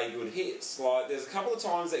jamming but lay good hits. Like there's a couple of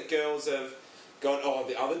times that girls have gone,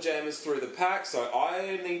 the other jammer's through the pack, so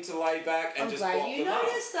I need to lay back and just block them up. I'm glad you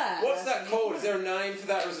noticed that. What's that called? Is there a name for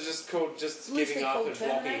that, or is it just called giving up and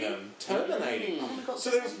blocking them? Terminating. So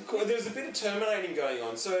there's a bit of terminating going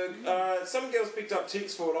on. So some girls picked up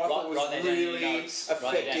ticks for what I thought was really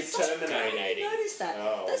effective terminating. I noticed that.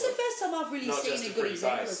 That's the first time I've really seen a good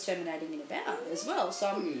example of terminating in a bout as well. So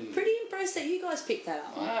I'm pretty impressed that you guys picked that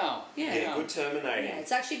up. Wow. Yeah, good terminating. Yeah,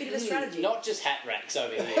 it's actually a bit of a strategy. Not just hat racks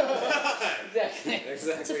over there. Exactly.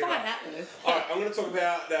 It's a fine hat though. Alright, I'm going to talk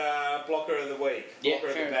about blocker of the week. Blocker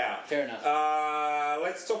of the bout. Fair enough.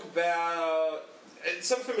 Let's talk about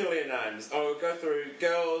some familiar names. I'll go through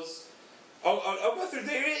girls. I'll go through.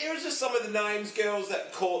 Here are just some of the names, girls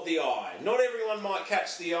that caught the eye. Not everyone might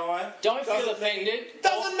catch the eye. Don't feel offended.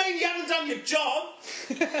 Doesn't mean you haven't done your job.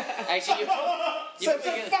 Actually, so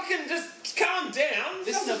fucking just calm down.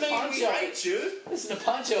 This doesn't mean we hate you. This is a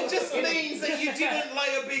punch up. It just means that you didn't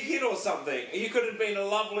lay a big hit or something. You could have been a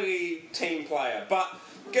lovely team player, but.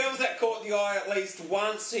 Girls that caught the eye at least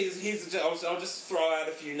once. I'll just throw out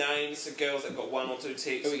a few names of girls that got one or two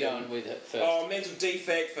ticks. Who are we going with first? Mental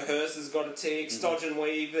Defect for Hearst has got a tick. Stodge and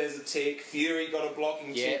Weave, there's a tick. Fury got a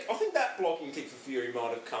blocking tick. I think that blocking tick for Fury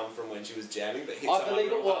might have come from when she was jamming, but hit I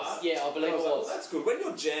believe it was. Hard. Yeah, I believe it was. That's good. When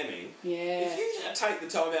you're jamming, if you take the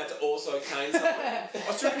time out to also cane someone, I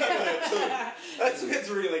should remember that too. That's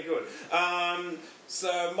really good.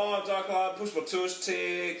 So Mild Dark Lard, Push My Tush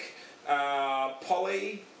tick.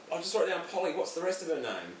 Polly. I just wrote down Polly. What's the rest of her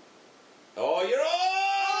name? Oh, you're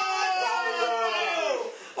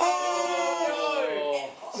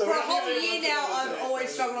So for a whole year now, I've always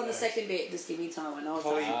struggled on the second bit. Just give me time. I know.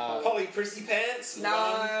 Polly Prissy Pants? No.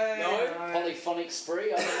 Polyphonic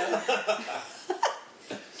Spree? I don't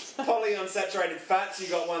know. Poly Unsaturated Fats, you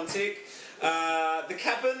got one tick. The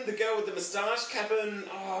Cap'n, the girl with the moustache. Cap'n,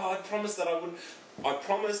 I promised that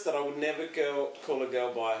I would never call a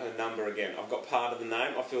girl by her number again. I've got part of the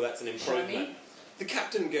name. I feel that's an improvement. The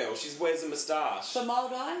Captain girl. She wears a moustache. For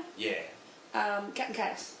Mild Eye? Yeah. Captain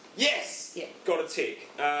Chaos. Yes! Yeah. Got a tick.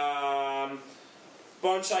 Bone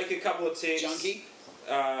Shaker, a couple of ticks. Junkie?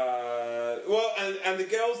 And the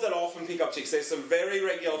girls that often pick up chicks, there's some very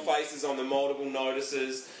regular faces on the multiple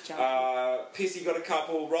notices. Pissy got a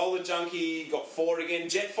couple. Roller Junkie got 4 again.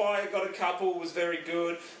 Jetfire got a couple, was very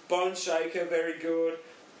good. Bone Shaker, very good.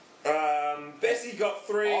 Bessie got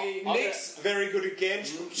 3. Nick's very good again.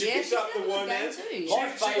 She picked up the one end. She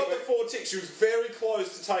got the 4 ticks. She was very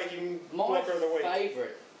close to taking blocker of the week.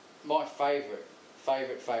 My favourite.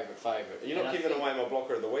 You're not giving away my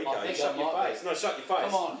blocker of the week, are you? Shut your face. No, shut your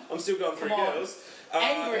face. Come on. I'm still going through girls.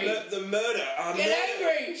 Angry. The murder. Get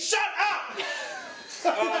angry. Shut up!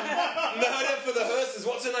 Murder for the hearses.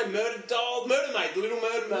 What's her name? Murder Maid. The little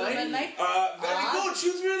Murder Maid. Very good.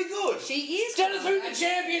 She was really good. She is. Tell us who the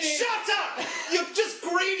champion is. Shut up! You're just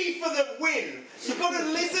greedy for the win. You've got to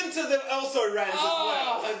listen to the also rans as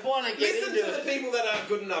well. I want to get Listen to the people that aren't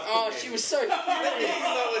good enough. Oh, she was so furious.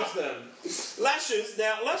 Acknowledge them. Lashes.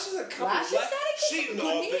 Now, Lashes a couple. Lashes had a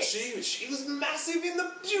good hit. But she was massive in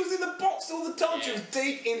the. She was in the box all the time. Yeah. She was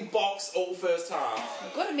deep in box all first half.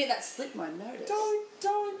 I've got to admit that slipped my notice. Don't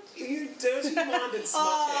you dirty-minded smutheads. I'm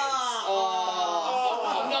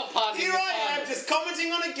not part of Here I am, just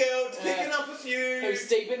commenting on a girl, picking up a few. Who's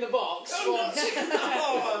deep in the box?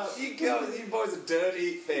 You boys are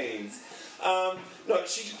dirty fiends. No,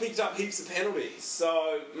 she picked up heaps of penalties,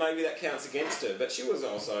 so maybe that counts against her. But she was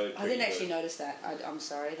also. I didn't actually notice that. I'm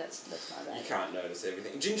sorry, that's my bad. You can't notice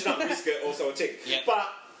everything. Ginger Nut Biscuit also a tick. Yep.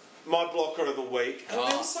 But my blocker of the week, and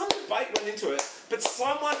there was some debate went into it, but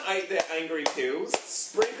someone ate their angry pills,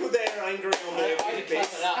 sprinkled their angry on their I clap it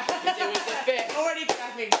up because it was a fair. Already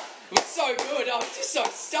clapping. It was so good. I was just so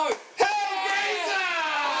stoked.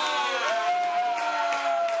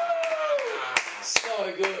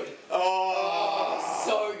 So good.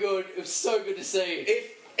 So good. It was so good to see.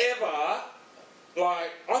 If ever, I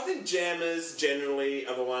think jammers generally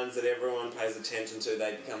are the ones that everyone pays attention to.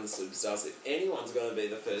 They become the superstars. If anyone's going to be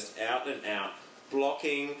the first out and out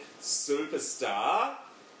blocking superstar,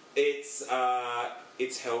 it's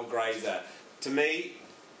Hellgrazer. To me,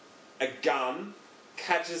 a gun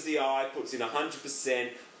catches the eye, puts in 100%,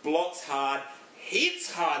 blocks hard, hits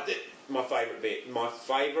hard. My favourite bit, my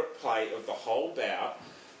favourite play of the whole bout.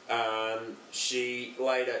 She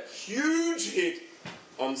laid a huge hit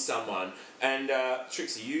on someone, and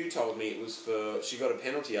Trixie, you told me it was for she got a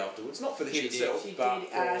penalty afterwards, not for the hit itself,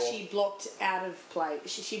 but she blocked out of play.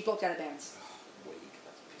 She blocked out of bounds.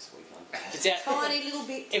 It's out, tiny little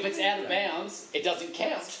bit. If it's out of bounds, it doesn't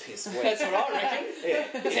count. That's piss weak. That's what I reckon. Yeah.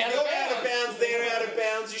 If you're out of bounds, they're out of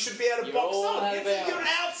bounds. You should be out of box on. You're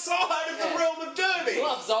outside of the realm of derby.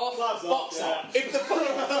 Gloves off, box on. If the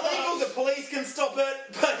police can stop it,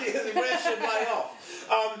 but the ref should lay off.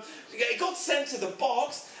 It got sent to the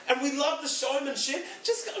box, and we love the showmanship.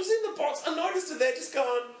 I was in the box. I noticed it there, just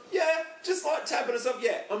going, just like tapping us up.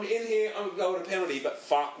 Yeah, I'm in here. I'm going to penalty, but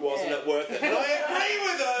fuck, wasn't it worth it? And I agree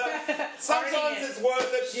with her. Sometimes it's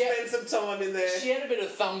worth it to spend some time in there. She had a bit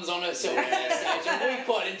of thumbs on herself at that stage, and we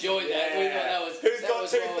quite enjoyed that. We thought that was. Who's got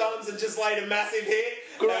two thumbs and just laid a massive hit?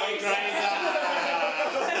 Great.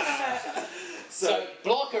 So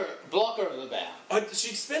blocker of the bout.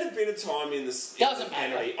 She spent a bit of time in this. Doesn't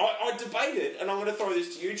matter. Penalty. I debated, and I'm going to throw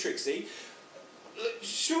this to you, Trixie.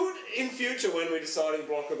 Should, in future, when we're deciding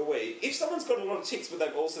block of the week, if someone's got a lot of ticks but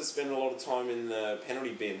they've also spent a lot of time in the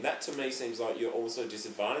penalty bin, that to me seems like you're also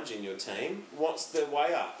disadvantaging your team. What's the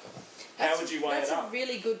way up? How would you weigh it up? That's a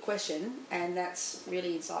really good question, and that's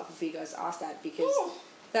really insightful for you guys to ask that, because...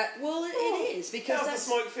 it is, because how's the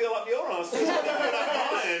smoke feel up your arse?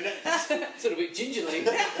 It's a little bit gingerly.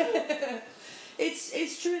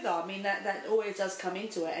 It's true though. I mean that always does come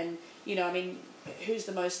into it, and who's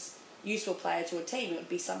the most useful player to a team? It would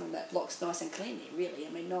be someone that blocks nice and cleanly. Really, I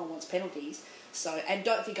mean, no one wants penalties. So, and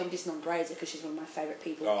don't think I'm dissing on Grazer because she's one of my favourite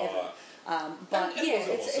people ever. But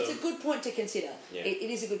it's a good point to consider. Yeah. It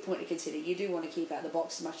is a good point to consider. You do want to keep out the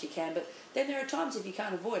box as much as you can, but then there are times if you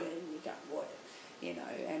can't avoid it, you can't avoid it.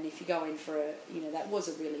 And if you go in for that was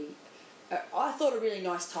a really, I thought a really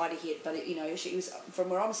nice tidy hit, but she was, from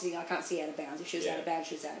where I'm sitting, I can't see out of bounds. If she was out of bounds,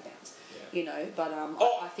 she was out of bounds. Yeah. But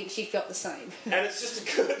I think she felt the same. And it's just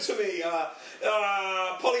occurred to me,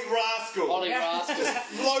 Polly Rascal. Just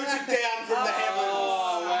floated down from the heavens.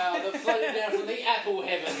 Oh, wow. They floated down from the apple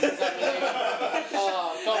heavens.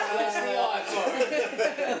 Oh, God bless the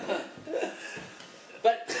iPhone.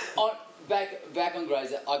 But back on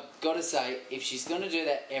Grazer, I've got to say, if she's going to do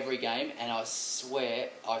that every game, and I swear,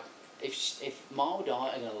 if Mile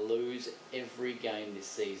Dye are going to lose every game this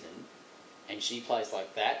season, and she plays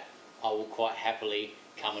like that, I will quite happily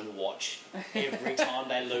come and watch every time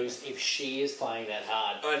they lose if she is playing that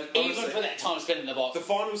hard. And even for that time spent in the box. The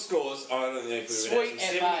final scores, I don't know if we were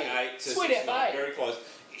 78 to 69, very close.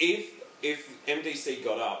 If MDC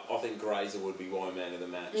got up, I think Grazer would be wide man of the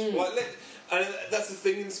match. And that's the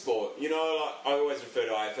thing in sport. I always refer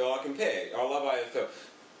to AFL. I compare. I love AFL.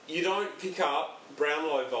 you don't pick up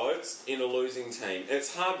Brownlow votes in a losing team.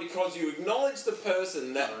 It's hard because you acknowledge the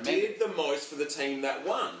person that did the most for the team that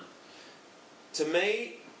won. To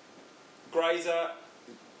me, Grazer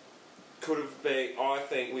could have been... I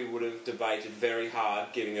think we would have debated very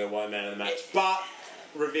hard giving her one man of the match. But,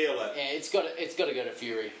 reveal it. Yeah, it's got to go to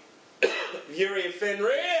Fury. Fury of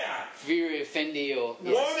Fenrir! Fury of Fendi or...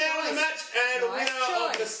 Nice. One man of the match and a winner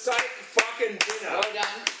of the steak fucking dinner. Well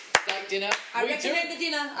done. Steak dinner. I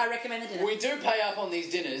recommend the dinner. We do pay up on these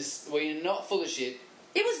dinners. We're not full of shit.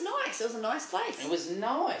 It was nice. It was a nice place. It was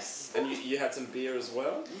nice. And you had some beer as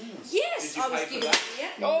well? Yes, I was given beer.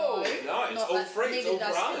 No, it's all free. It's all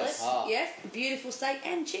for us. Oh. Yes, beautiful steak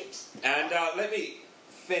and chips. And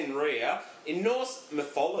Fenrir, in Norse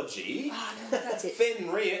mythology, that's it.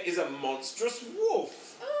 Fenrir is a monstrous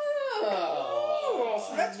wolf.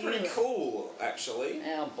 Oh, that's pretty cool, actually.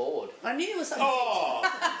 Now I'm bored. I knew it was something.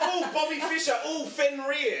 Bobby Fischer,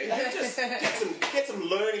 Fenrir. Just get some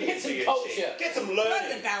learning into your culture. Chick. Get some Go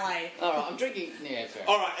learning. to the ballet. All right, I'm drinking. Yeah, fair.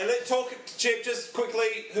 All right, and let's talk, Chip, just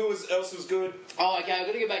quickly. Who else was good? Oh, okay. I've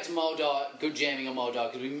got to go back to Moldai. Good jamming on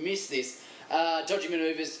Moldai because we missed this. Dodgy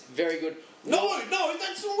Manoeuvres, very good. No,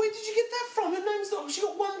 that's where did you get that from? Her name's not. She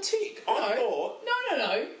got one tick. I thought.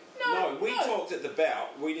 No, we talked at the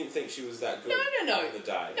bout. We didn't think she was that good. No. On the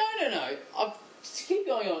day. No. I'll just keep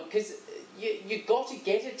going on because you got to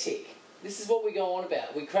get a tick. This is what we go on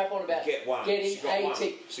about. We crap on about getting a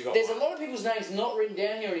tick. There's a lot of people's names not written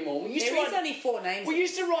down here anymore. There is only 4 names. We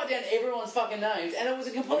used to write down everyone's fucking names, and it was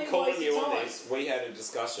a complete waste of time. I'm calling you on this. We had a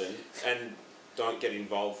discussion, and don't get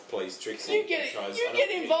involved, please, Trixie. You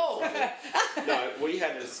get involved. No, we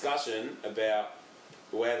had a discussion about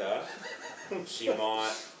whether she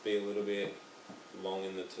might be a little bit long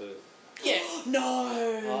in the tooth. Yeah.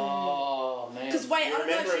 No. Oh, man. Because wait, I don't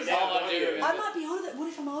know if she's... I do. might be older than... What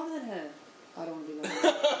if I'm older than her? I don't want to be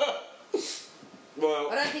older.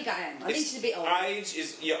 Well, I don't think I am. I think she's a bit older. Age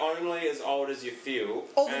is... You're only as old as you feel.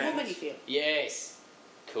 Or the woman you feel. Yes.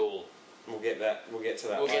 Cool. We'll get to that We'll later. get to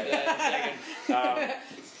that in a second.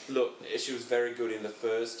 Look, she was very good in the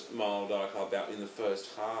first Moldai Club bout in the first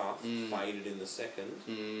half, faded in the second.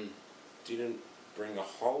 Didn't bring a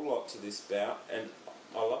whole lot to this bout, and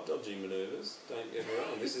I love Dodgy Manoeuvres, don't get me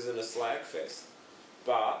wrong, this isn't a slag fest.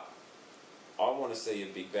 But I want to see a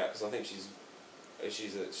big bout because I think she's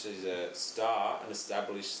a star, an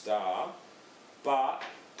established star, but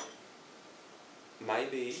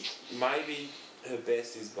maybe her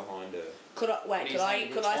best is behind her. Could I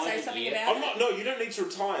say something about it? No, you don't need to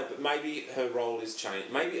retire, but maybe her role is changing.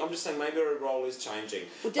 I'm just saying maybe her role is changing.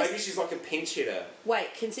 Maybe she's like a pinch hitter.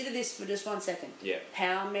 Wait, consider this for just 1 second. Yeah.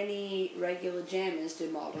 How many regular jammers do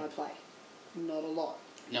Moldai play? Not a lot.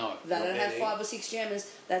 No. They don't have 5 or 6 jammers.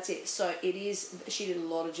 That's it. So she did a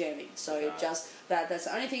lot of jamming. So that's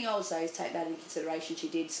the only thing I would say is take that into consideration. She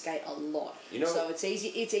did skate a lot. So it's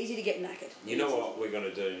easy to get knackered. You know what we're going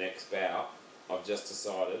to do next bout? I've just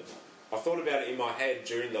decided. I thought about it in my head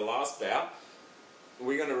during the last bout.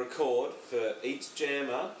 We're going to record for each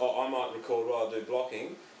jammer, or I might record while I do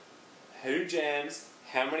blocking, who jams,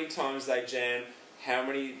 how many times they jam, how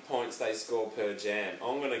many points they score per jam.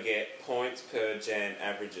 I'm going to get points per jam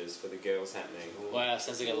averages for the girls happening. Wow,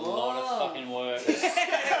 sounds like a lot of fucking work.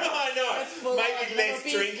 I know. Maybe less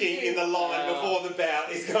drinking in the line before the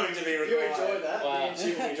bout is going to be required. You enjoyed that. Wow.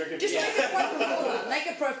 She will be drinking Just beer. make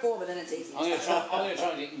a pro forma, then it's easy. I'm going to try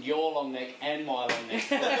and get your long neck and my long neck.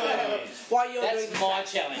 While you're That's doing my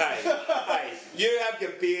challenge. Hey, you have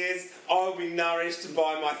your beers. I'll be nourished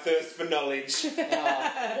by my thirst for knowledge.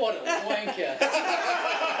 Oh, what a wanker.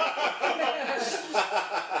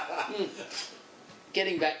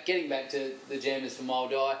 Getting back to the jammers for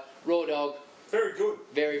Moldai. Raw Dog. Very good.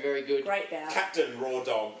 Very, very good. great bout. Captain Raw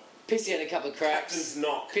Dog. Pissy had a couple of cracks. Captain's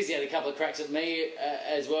knock. Pissy had a couple of cracks at me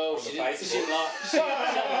as well. On She the didn't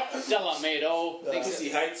like me at all. Pissy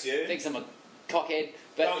hates you. Thinks I'm a cockhead.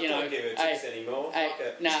 But Don't give her tips anymore. Fuck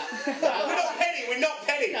it. Nah. We're not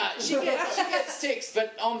petty. Nah, she gets ticks,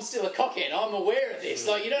 but I'm still a cockhead. I'm aware of this.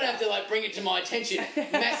 Like, you don't have to bring it to my attention.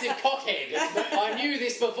 Massive cockhead. I knew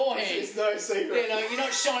this beforehand. It's no secret. You're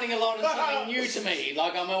not shining a light on something new to me.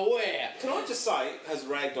 Like, I'm aware. Can I just say, has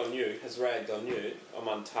ragged on you. I'm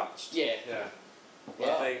untouched. Yeah.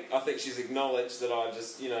 I think she's acknowledged that I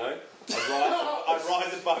just, I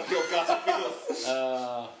rise above your gutter feels.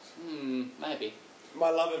 Maybe. My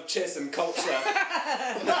love of chess and culture.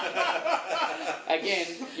 Again,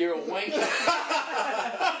 you're a wanker.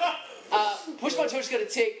 Push My Torch got a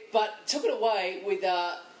tick, but took it away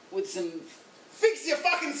with some... Fix your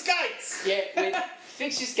fucking skates! Yeah, with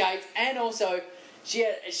fix your skates, and also she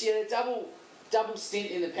had a double double stint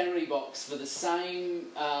in the penalty box for the same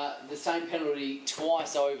penalty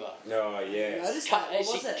twice over. Oh, yes.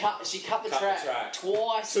 She cut the track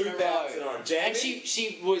twice in a row. And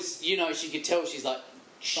she was, she could tell she's like,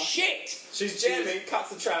 shit! She's jamming, cuts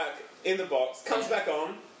the track in the box, comes back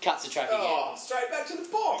on. Cuts the track again. Oh, straight back to the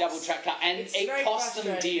box. Double track cut. And it cost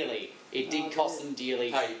them dearly. It did cost them dearly.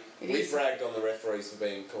 Hey, we bragged on the referees for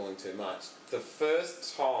calling too much. The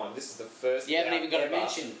first time, this is the first you haven't even got to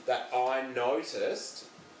mention that I noticed.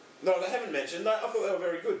 No, they haven't mentioned. I thought they were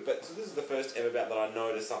very good, but so this is the first ever bout that I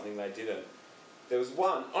noticed something they didn't. There was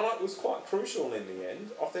one, and it was quite crucial in the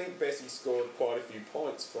end. I think Bessie scored quite a few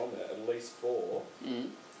points from it, at least 4. Mm.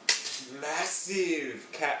 Massive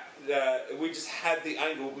we just had the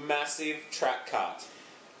angle, massive track cut.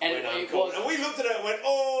 And and we looked at it and went,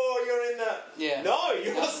 "Oh, you're in that." Yeah. No,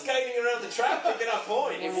 you're skating around the track picking up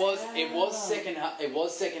points. It was second half. It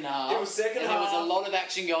was second half. There was a lot of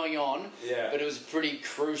action going on. Yeah. But it was pretty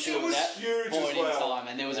crucial It was at that huge point as well. in time,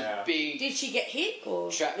 and there was a big. Did she get hit or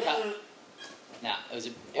track cut? Nah, it was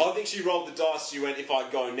I think she rolled the dice. She went, "If I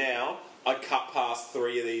go now, I cut past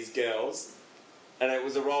 3 of these girls," and it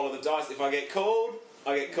was a roll of the dice. If I get called,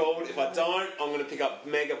 I get called. If I don't, I'm going to pick up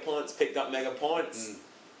mega points. Picked up mega points. Mm.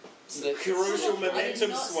 Crucial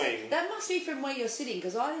momentum swing. That must be from where you're sitting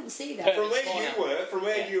because I didn't see that. From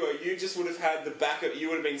where you were, you just would have had the back of. You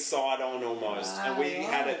would have been side on almost, and we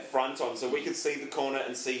had it front on, so we could see the corner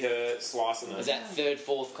and see her slicing it. It was that third,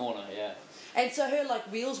 fourth corner, yeah. And so her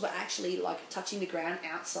wheels were actually touching the ground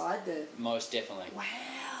outside the. Most definitely. Wow.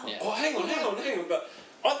 Yeah. Oh, hang on, but.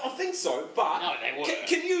 I think so, but no, they weren't.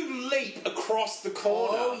 Can you leap across the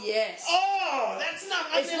corner? Oh yes. Oh, that's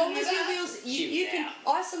not. As long as your wheels, you can.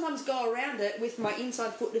 I sometimes go around it with my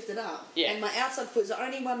inside foot lifted up, and my outside foot is the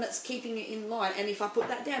only one that's keeping it in line. And if I put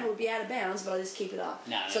that down, it would be out of bounds. But I just keep it up.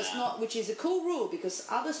 It's not, which is a cool rule because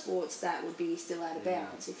other sports that would be still out of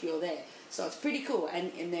bounds if you're there. So it's pretty cool.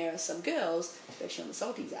 And there are some girls, especially on the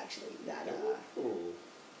salties, actually that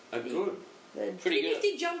are good. The pretty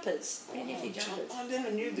nifty jumpers. Nifty jumpers. I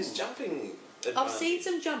never knew this jumping. I've seen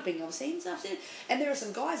some jumping. I've seen stuff. And there are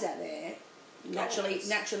some guys out there. Naturally.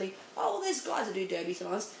 Oh, well, there's guys that do derby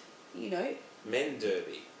sometimes. Men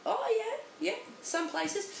derby. Oh yeah. Some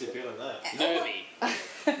places. What's the appeal in that? Derby.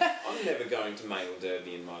 I'm never going to male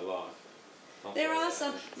derby in my life. There are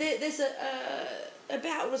some. There's a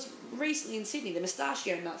bout was recently in Sydney. The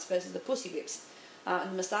Mustachio Nuts versus the Pussy Whips.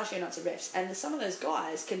 And the Mustachio Nuts are refs, and some of those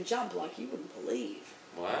guys can jump like you wouldn't believe.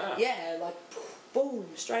 Wow. Yeah, boom,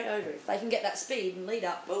 straight over. If they can get that speed and lead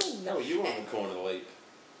up, boom. Oh, you were on the corner leap.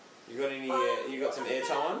 You got any? You got some air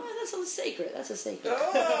time? No, that's a secret. That's a secret.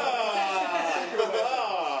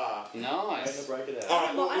 Nice. Break it out.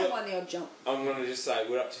 I don't mind the odd jump. I'm going to just say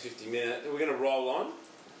we're up to 50 minutes. We're going to roll on.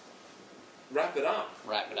 Wrap it up.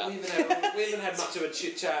 We haven't had much of a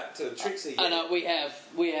chit chat to Trixie. I know we've had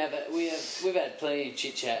plenty of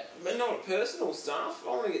chit chat. But not personal stuff. I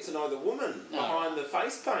want to get to know the woman behind the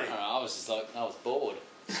face paint. I was bored.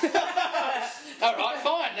 All right,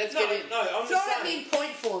 fine. Let's get in. No, I'm Throw just it saying. in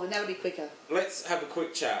point form, and that'll be quicker. Let's have a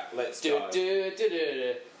quick chat. Let's go.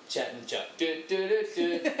 Chatting the Chuck. Chatting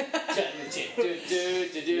the Chip.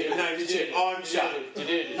 Your name's Chip. I'm Chuck.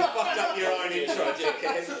 You fucked up your own intro,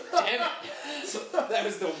 dickhead. Damn it. That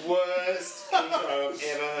was the worst intro I've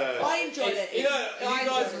ever heard. I enjoyed it. You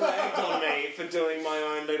guys ragged on me for doing my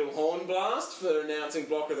own little horn blast for announcing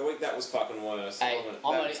Blocker of the Week. That was fucking worse. Hey,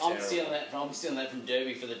 I'm stealing that from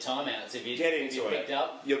Derby for the timeouts. If you picked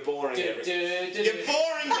up, you're boring. You're boring people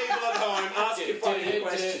at home. Ask your fucking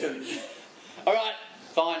questions. All right,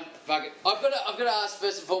 fine. Fuck it. I've got to ask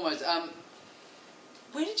first and foremost.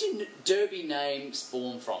 Where did your Derby name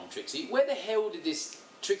spawn from, Trixie? Where the hell did this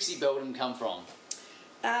Trixie Beldam come from?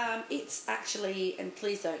 It's actually, and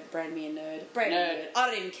please don't brand me a nerd. Nerd.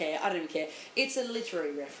 I don't even care. It's a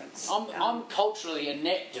literary reference. I'm culturally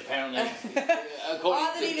inept, apparently,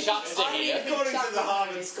 according to Chuckster here. According to the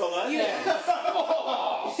Harvard scholar.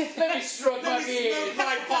 Oh, let me stroke my beard. Let me smoke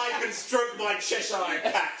my pipe and stroke my Cheshire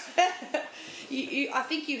cat. I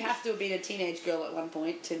think you have to have been a teenage girl at one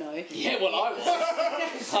point to know. Yeah, well, I was.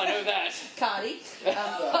 I know that. Cardi.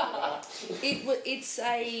 It's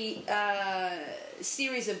a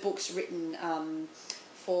series of books written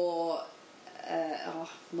for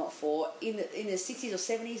not 4, in the 60s or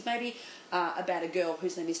 70s maybe, about a girl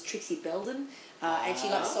whose name is Trixie Belden. And she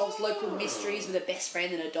solves local mysteries with her best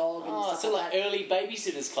friend and her dog and stuff so like that. early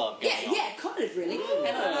Babysitters Club. Yeah, kind of really.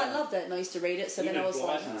 And I loved it and I used to read it. So then I was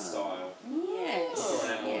like, style. Yes.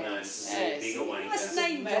 Bigger one. Nice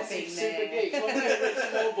name dropping Super there. geek. Want to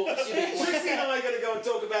read more books? Trixie and I are going to go and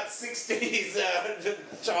talk about 60s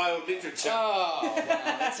child literature. Oh, wow.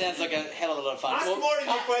 That sounds like a hell of a lot of fun. Ask more of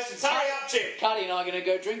your questions. Hurry up, Chip. Cardi and I are going to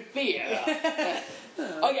go drink beer.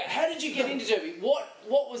 Okay, how did you get into Derby? What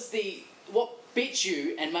bit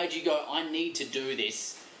you and made you go, I need to do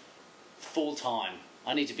this full time.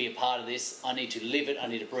 I need to be a part of this. I need to live it. I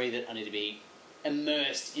need to breathe it. I need to be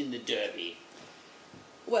immersed in the Derby.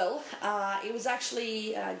 Well, it was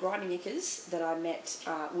actually Grimy Knickers that I met,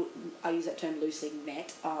 I use that term loosely,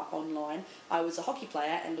 met online. I was a hockey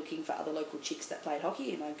player and looking for other local chicks that played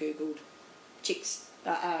hockey, and I googled chicks,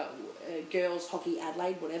 girls hockey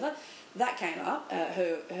Adelaide, whatever. That came up,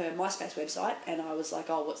 her MySpace website, and I was like,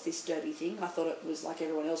 oh, what's this Derby thing? I thought it was like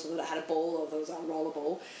everyone else. I thought it had a ball or there was a roller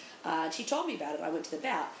ball. And she told me about it. I went to the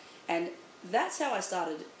bout, and that's how I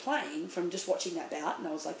started playing, from just watching that bout, and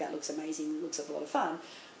I was like, that looks amazing, it looks like a lot of fun.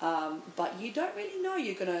 But you don't really know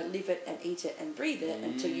you're going to live it and eat it and breathe it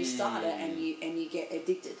until you start it and you get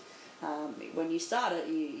addicted. When you start it,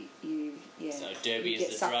 So Derby you is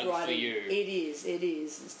get the drug right for in. you. It is, it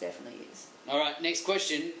definitely is. All right, next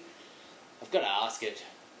question. I've got to ask it.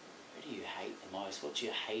 Who do you hate the most? What's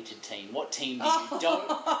your hated team? What team do you don't?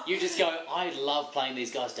 You just go, I love playing these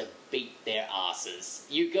guys to beat their asses.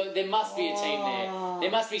 You go. There must be a team there. There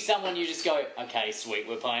must be someone you just go, okay, sweet,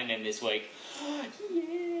 we're playing them this week.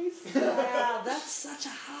 Yes. Wow, that's such a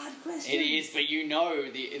hard question. It is, but you know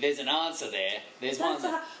there's an answer there. There's one.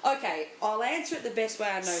 Okay, I'll answer it the best way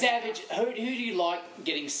I know. Savage. Who do you like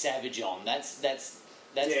getting savage on? That's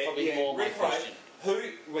probably more my question.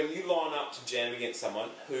 When you line up to jam against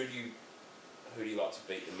someone, who do you like to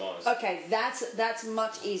beat the most? Okay, that's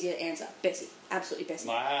much easier to answer. Bessie, absolutely Bessie.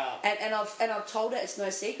 Wow. And I've told her, it's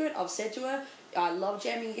no secret. I've said to her, I love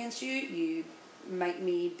jamming against you. You make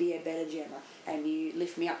me be a better jammer, and you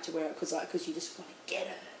lift me up to where because you just want to get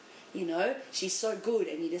her. You know, she's so good,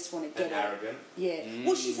 and you just want to get her. Arrogant. Yeah.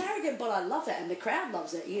 Well, she's arrogant, but I love it, and the crowd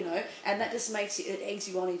loves it. You know, and that just makes it eggs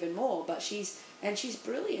you on even more. But she's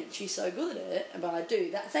brilliant. She's so good at it. But I do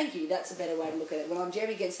that. Thank you. That's a better way to look at it. When I'm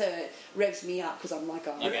jamming against her, it revs me up because I'm like,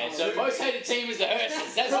 oh. Okay, so most hated team is the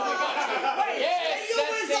Hearses. That's what we got to. Yes,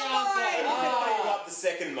 that's the answer. Who do you love the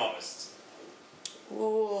second most?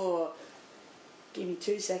 Oh, give me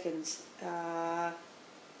 2 seconds.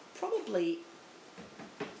 Probably.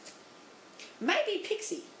 Maybe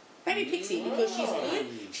Pixie. Because she's good.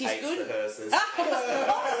 She's Hates good. the Hearses. Hates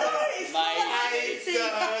the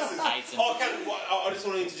Hearses. them. I just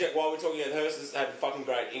want to interject while we're talking about Hearses had a fucking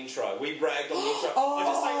great intro. We bragged on the intro. I'm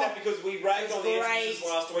just saying that because we bragged on the intros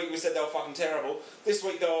last week. We said they were fucking terrible. This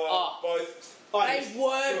week they were both. They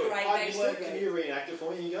were great. They were Can good. you reenact it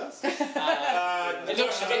for me, you guys? Look,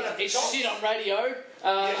 it's shit on radio.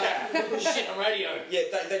 Shit on radio. Yeah,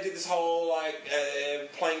 they did this whole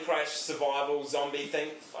plane crash survival zombie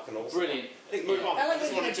thing. Fucking awesome. Brilliant. Move on. I like I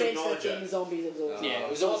just when wanted you to get acknowledge the it. zombies. It was awesome. Yeah, it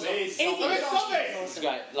was awesome. Anything with zombies is It's awesome.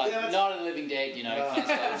 great. Like Night of the Living Dead, you know. Kind of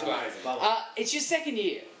stuff. It's great. It's your second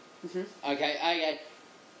year. Okay.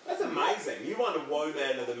 That's amazing. You won a Woe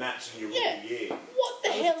Man of the Match in your rookie year. What the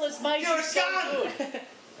hell has made You're you a so gun! good?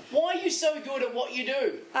 Why are you so good at what you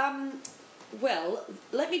do? Well,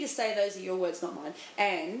 let me just say those are your words, not mine.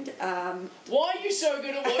 And Why are you so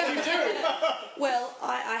good at what you do? well,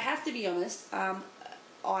 I have to be honest.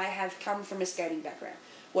 I have come from a skating background.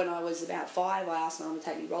 When I was about 5, I asked my mum to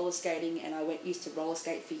take me roller skating, and I used to roller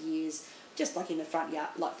skate for years, just like in the front yard,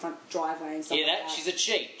 like front driveway and stuff. Hear like that? that. She's a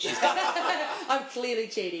cheat. She's I'm clearly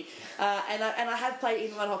cheating. And I have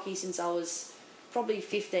played inline hockey since I was probably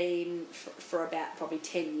 15 for about probably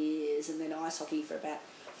 10 years, and then ice hockey for about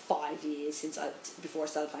 5 years before I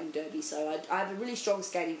started playing derby. So I have a really strong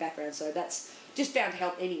skating background, so that's just bound to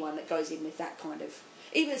help anyone that goes in with that kind of.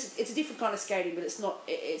 Even it's a different kind of skating, but it's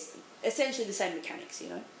essentially the same mechanics, you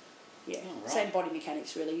know. Yeah, right. Same body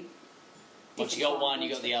mechanics, really. Once you got one, you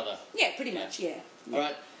got the other. Yeah, pretty much. Yeah. All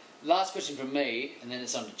right. Last question from me, and then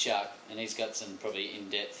it's on to Chuck, and he's got some probably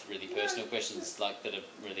in-depth, really personal questions, like that are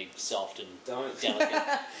really soft and delicate.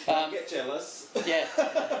 Don't get jealous. Yeah.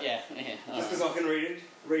 Just because I can read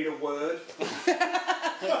a word. A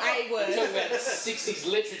word. We're talking about 60s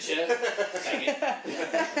literature. Dang it.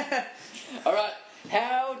 All right.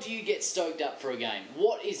 How do you get stoked up for a game?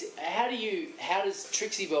 How does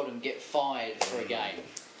Trixie Belden get fired for a game?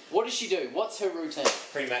 What does she do? What's her routine?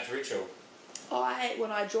 Pre-match ritual.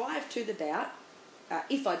 when I drive to the bout,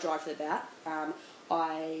 if I drive to the bout,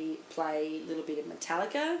 I play a little bit of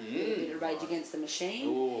Metallica, a little bit of Rage Against the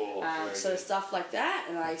Machine, so stuff like that,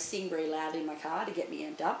 and I sing very loudly in my car to get me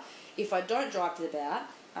amped up. If I don't drive to the bout,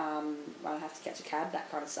 I have to catch a cab. That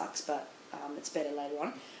kind of sucks, but it's better later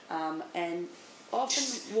on. And often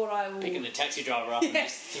what I will... Picking the taxi driver up and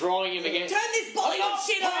just throwing him against... Turn this Bollywood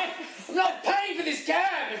shit off! I'm not paying for this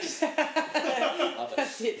cab!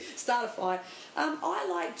 That's it. Start a fight. I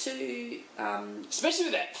like to... Especially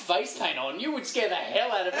with that face paint on, you would scare the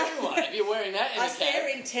hell out of everyone if you're wearing that in a cab. I stare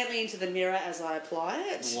intently into the mirror as I apply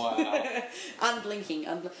it. Wow. Unblinking.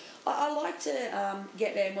 I like to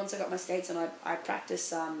get there, and once I got my skates on, I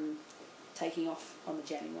practice taking off on the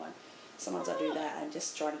jamming line. Sometimes I do that and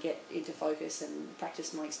just try to get into focus and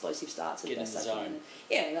practice my explosive starts as best I can.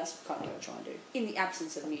 Yeah, that's kind of what I try and do in the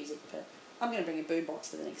absence of music. But I'm going to bring a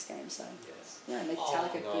boombox to the next game, so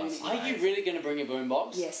Metallica booming. Are you really going to bring a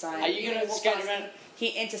boombox? Yes, I am. Are you going to skate around?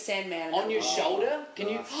 Enter Sandman on your shoulder? Can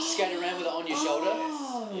you skate around with it on your shoulder?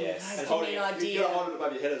 Oh, yes. And holding an idea. You've got to hold it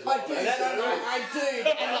above your head as well. I do.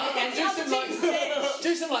 And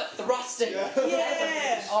do some thrusting.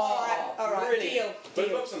 Yeah. All right. Really? Deal.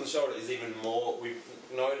 Boombox on the shoulder is even more. We've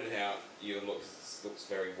noted how your looks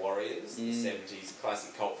very Warriors, the 70s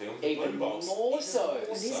classic cult film. Even Boombox. more so. It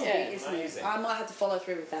is isn't it? I might have to follow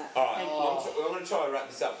through with that. All right, I'm going to try and wrap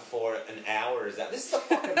this up before an hour is out. This is the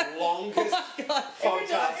fucking longest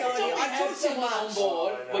podcast. I talk too much. On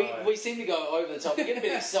board, we seem to go over the top. We get a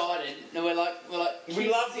bit excited, and we're like, we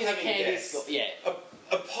love having guests. Yeah.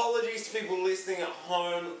 Apologies to people listening at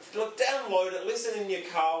home. Look, download it. Listen in your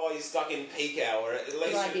car while you're stuck in peak hour. At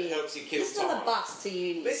least it helps you kill time. Listen on the bus to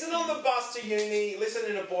uni. Listen on the bus to uni.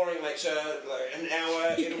 Listen in a boring lecture. An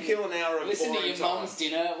hour. It'll kill an hour of Listen boring to your mum's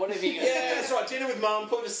dinner. Whatever you. Yeah, that's right. Dinner with mum.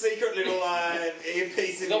 Put a secret little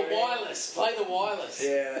earpiece in the your wireless. Play the wireless.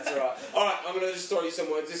 Yeah, that's right. All right, I'm going to just throw you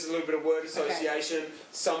some words. This is a little bit of word association. Okay.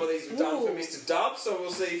 Some of these were done for Mr. Dub, so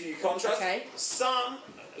we'll see if you contrast. Okay. Some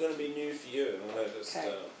are going to be new for you. I'm going to just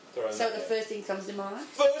so the first thing comes to mind?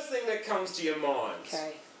 First thing that comes to your mind.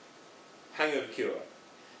 Okay. Hangover cure.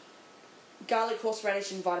 Garlic,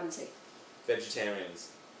 horseradish and vitamin C.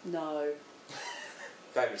 Vegetarians. No.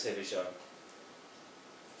 Favourite TV show.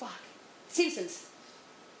 Fuck. Simpsons.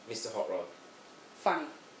 Mr. Hot Rod. Funny.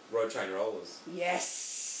 Road Train Rollers.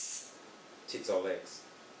 Yes. Tits or legs.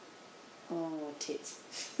 Oh, tits.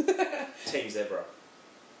 Team Zebra.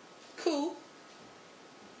 Cool.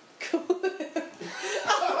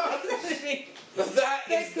 That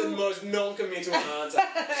is the most non-committal answer.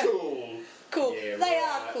 Cool. Yeah, they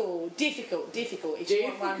are cool. Difficult. If you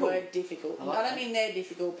want one word, difficult. I don't mean they're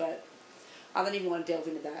difficult, but I don't even want to delve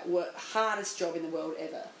into that. Hardest job in the world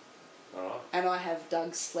ever. Alright. And I have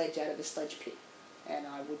dug sledge out of a sledge pit, and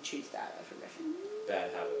I would choose that over reference.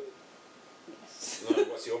 Bad habit. Yes. No,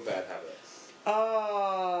 what's your bad habit?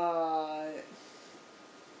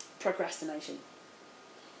 Procrastination.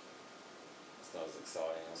 It's not as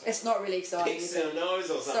exciting. It's not really exciting. Picks in a nose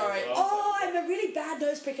or something. Sorry. I'm a really bad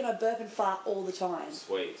nose pick and I burp and fart all the time.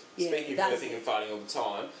 Sweet. Yeah, Speaking of burping and farting all the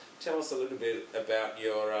time, tell us a little bit about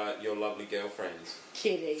your lovely girlfriend.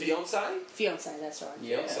 Kidding. Fiance, that's right.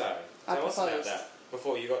 Yeah. Fiance. Tell us about that.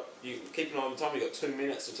 Before you keep an eye on the time. You got 2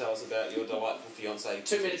 minutes to tell us about your delightful fiance.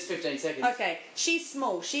 2 minutes 15 seconds. Okay, she's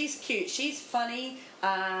small. She's cute. She's funny.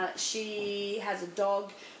 She has a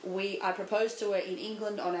dog. I proposed to her in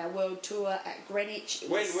England on our world tour at Greenwich.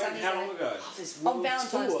 When? How long ago? On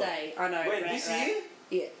Valentine's Day. I know. When? This year?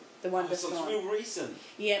 Yeah. The one that's so it's real recent.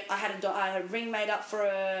 Yeah, I had a ring made up for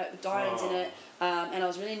her, diamonds in it, and I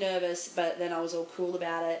was really nervous, but then I was all cool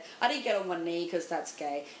about it. I didn't get on one knee because that's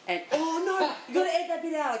gay. And oh no, you got to edit that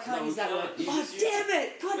bit out. I can't use that word. Oh damn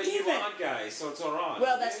it! God damn it! But you aren't gay, so it's all right.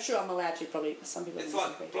 Well, that's true. I'm allowed to probably. Some people. It's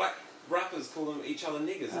like black rappers call them each other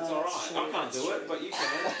niggers. It's all right. I can't do it, but you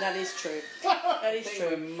can. That is true. That is true.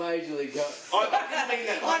 We're majorly got. I didn't mean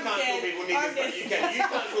that. I can't call people niggers, but you can. You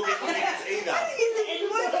can't call people niggers either.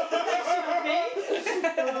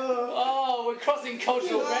 Oh, we're crossing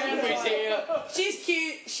cultural boundaries here. She's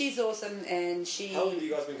cute, she's awesome, and she... How long have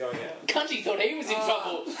you guys been going out? Country thought he was in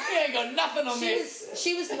trouble. He ain't got nothing on this.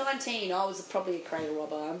 She was 19, I was probably a cradle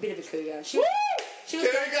robber. I'm a bit of a cougar. She was cougar!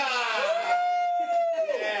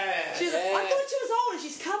 Yeah. I thought she was old and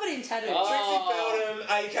she's covered in tattoos. Trixie Belden,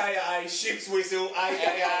 a.k.a. Ship's Whistle,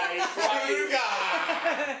 a.k.a. Cougar!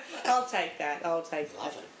 I'll take that. Love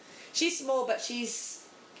it. She's small, but she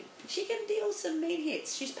can deal some mean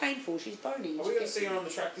hits. She's painful. She's bony. Are we going to see her on the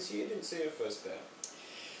track this year? Didn't see her first bout.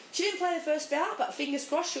 She didn't play the first bout, but fingers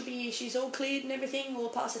crossed she's all cleared and everything, all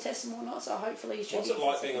passed the test and whatnot, so hopefully she'll What's be it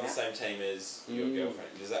like being on the same team as your girlfriend?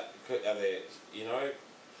 Does that, are there,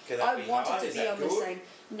 can that be hard? I wanted to be on good? the same...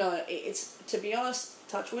 No, it's... To be honest,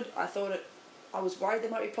 touch wood, I was worried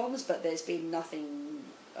there might be problems, but there's been nothing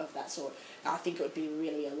of that sort. I think it would be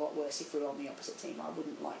really a lot worse if we were on the opposite team. I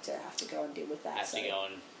wouldn't like to have to go and deal with that. Have to go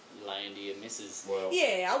and lay into your missus. Well,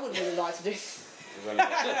 yeah, I wouldn't really like to do. We've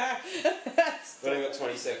only got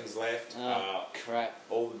 20 seconds left. Crap.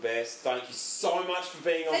 All the best. Thank you so much for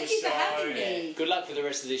being on the show. Thank you for having me. Good luck for the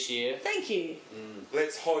rest of this year. Thank you.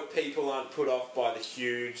 Let's hope people aren't put off by the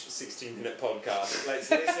huge 60-minute podcast. Let's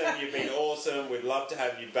listen. You've been awesome. We'd love to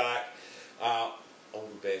have you back. All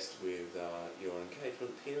the best with your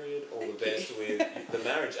engagement period. All the best with the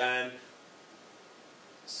marriage. And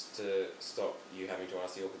to stop you having to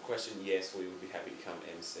ask the awkward question, yes, we would be happy to come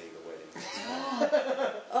MC the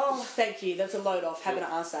wedding. Oh, thank you. That's a load off. Having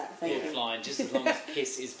to ask that. Thank you. Flying, just as long as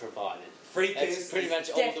piss is provided. Free That's piss. pretty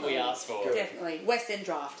much all that we ask for. Good. Definitely. West End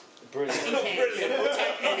draft. Brilliant. Brilliant. We'll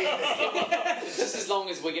take anything. Just as long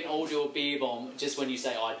as we can all do a beer bomb just when you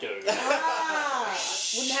say I do.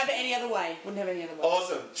 Wouldn't have it any other way.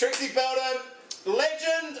 Awesome. Trixie Belden,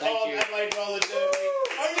 legend of Adelaide Roller Derby.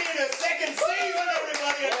 Only in her second season,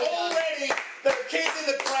 everybody, and already there are kids in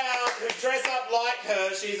the crowd who dress up like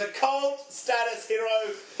her. She's a cult status.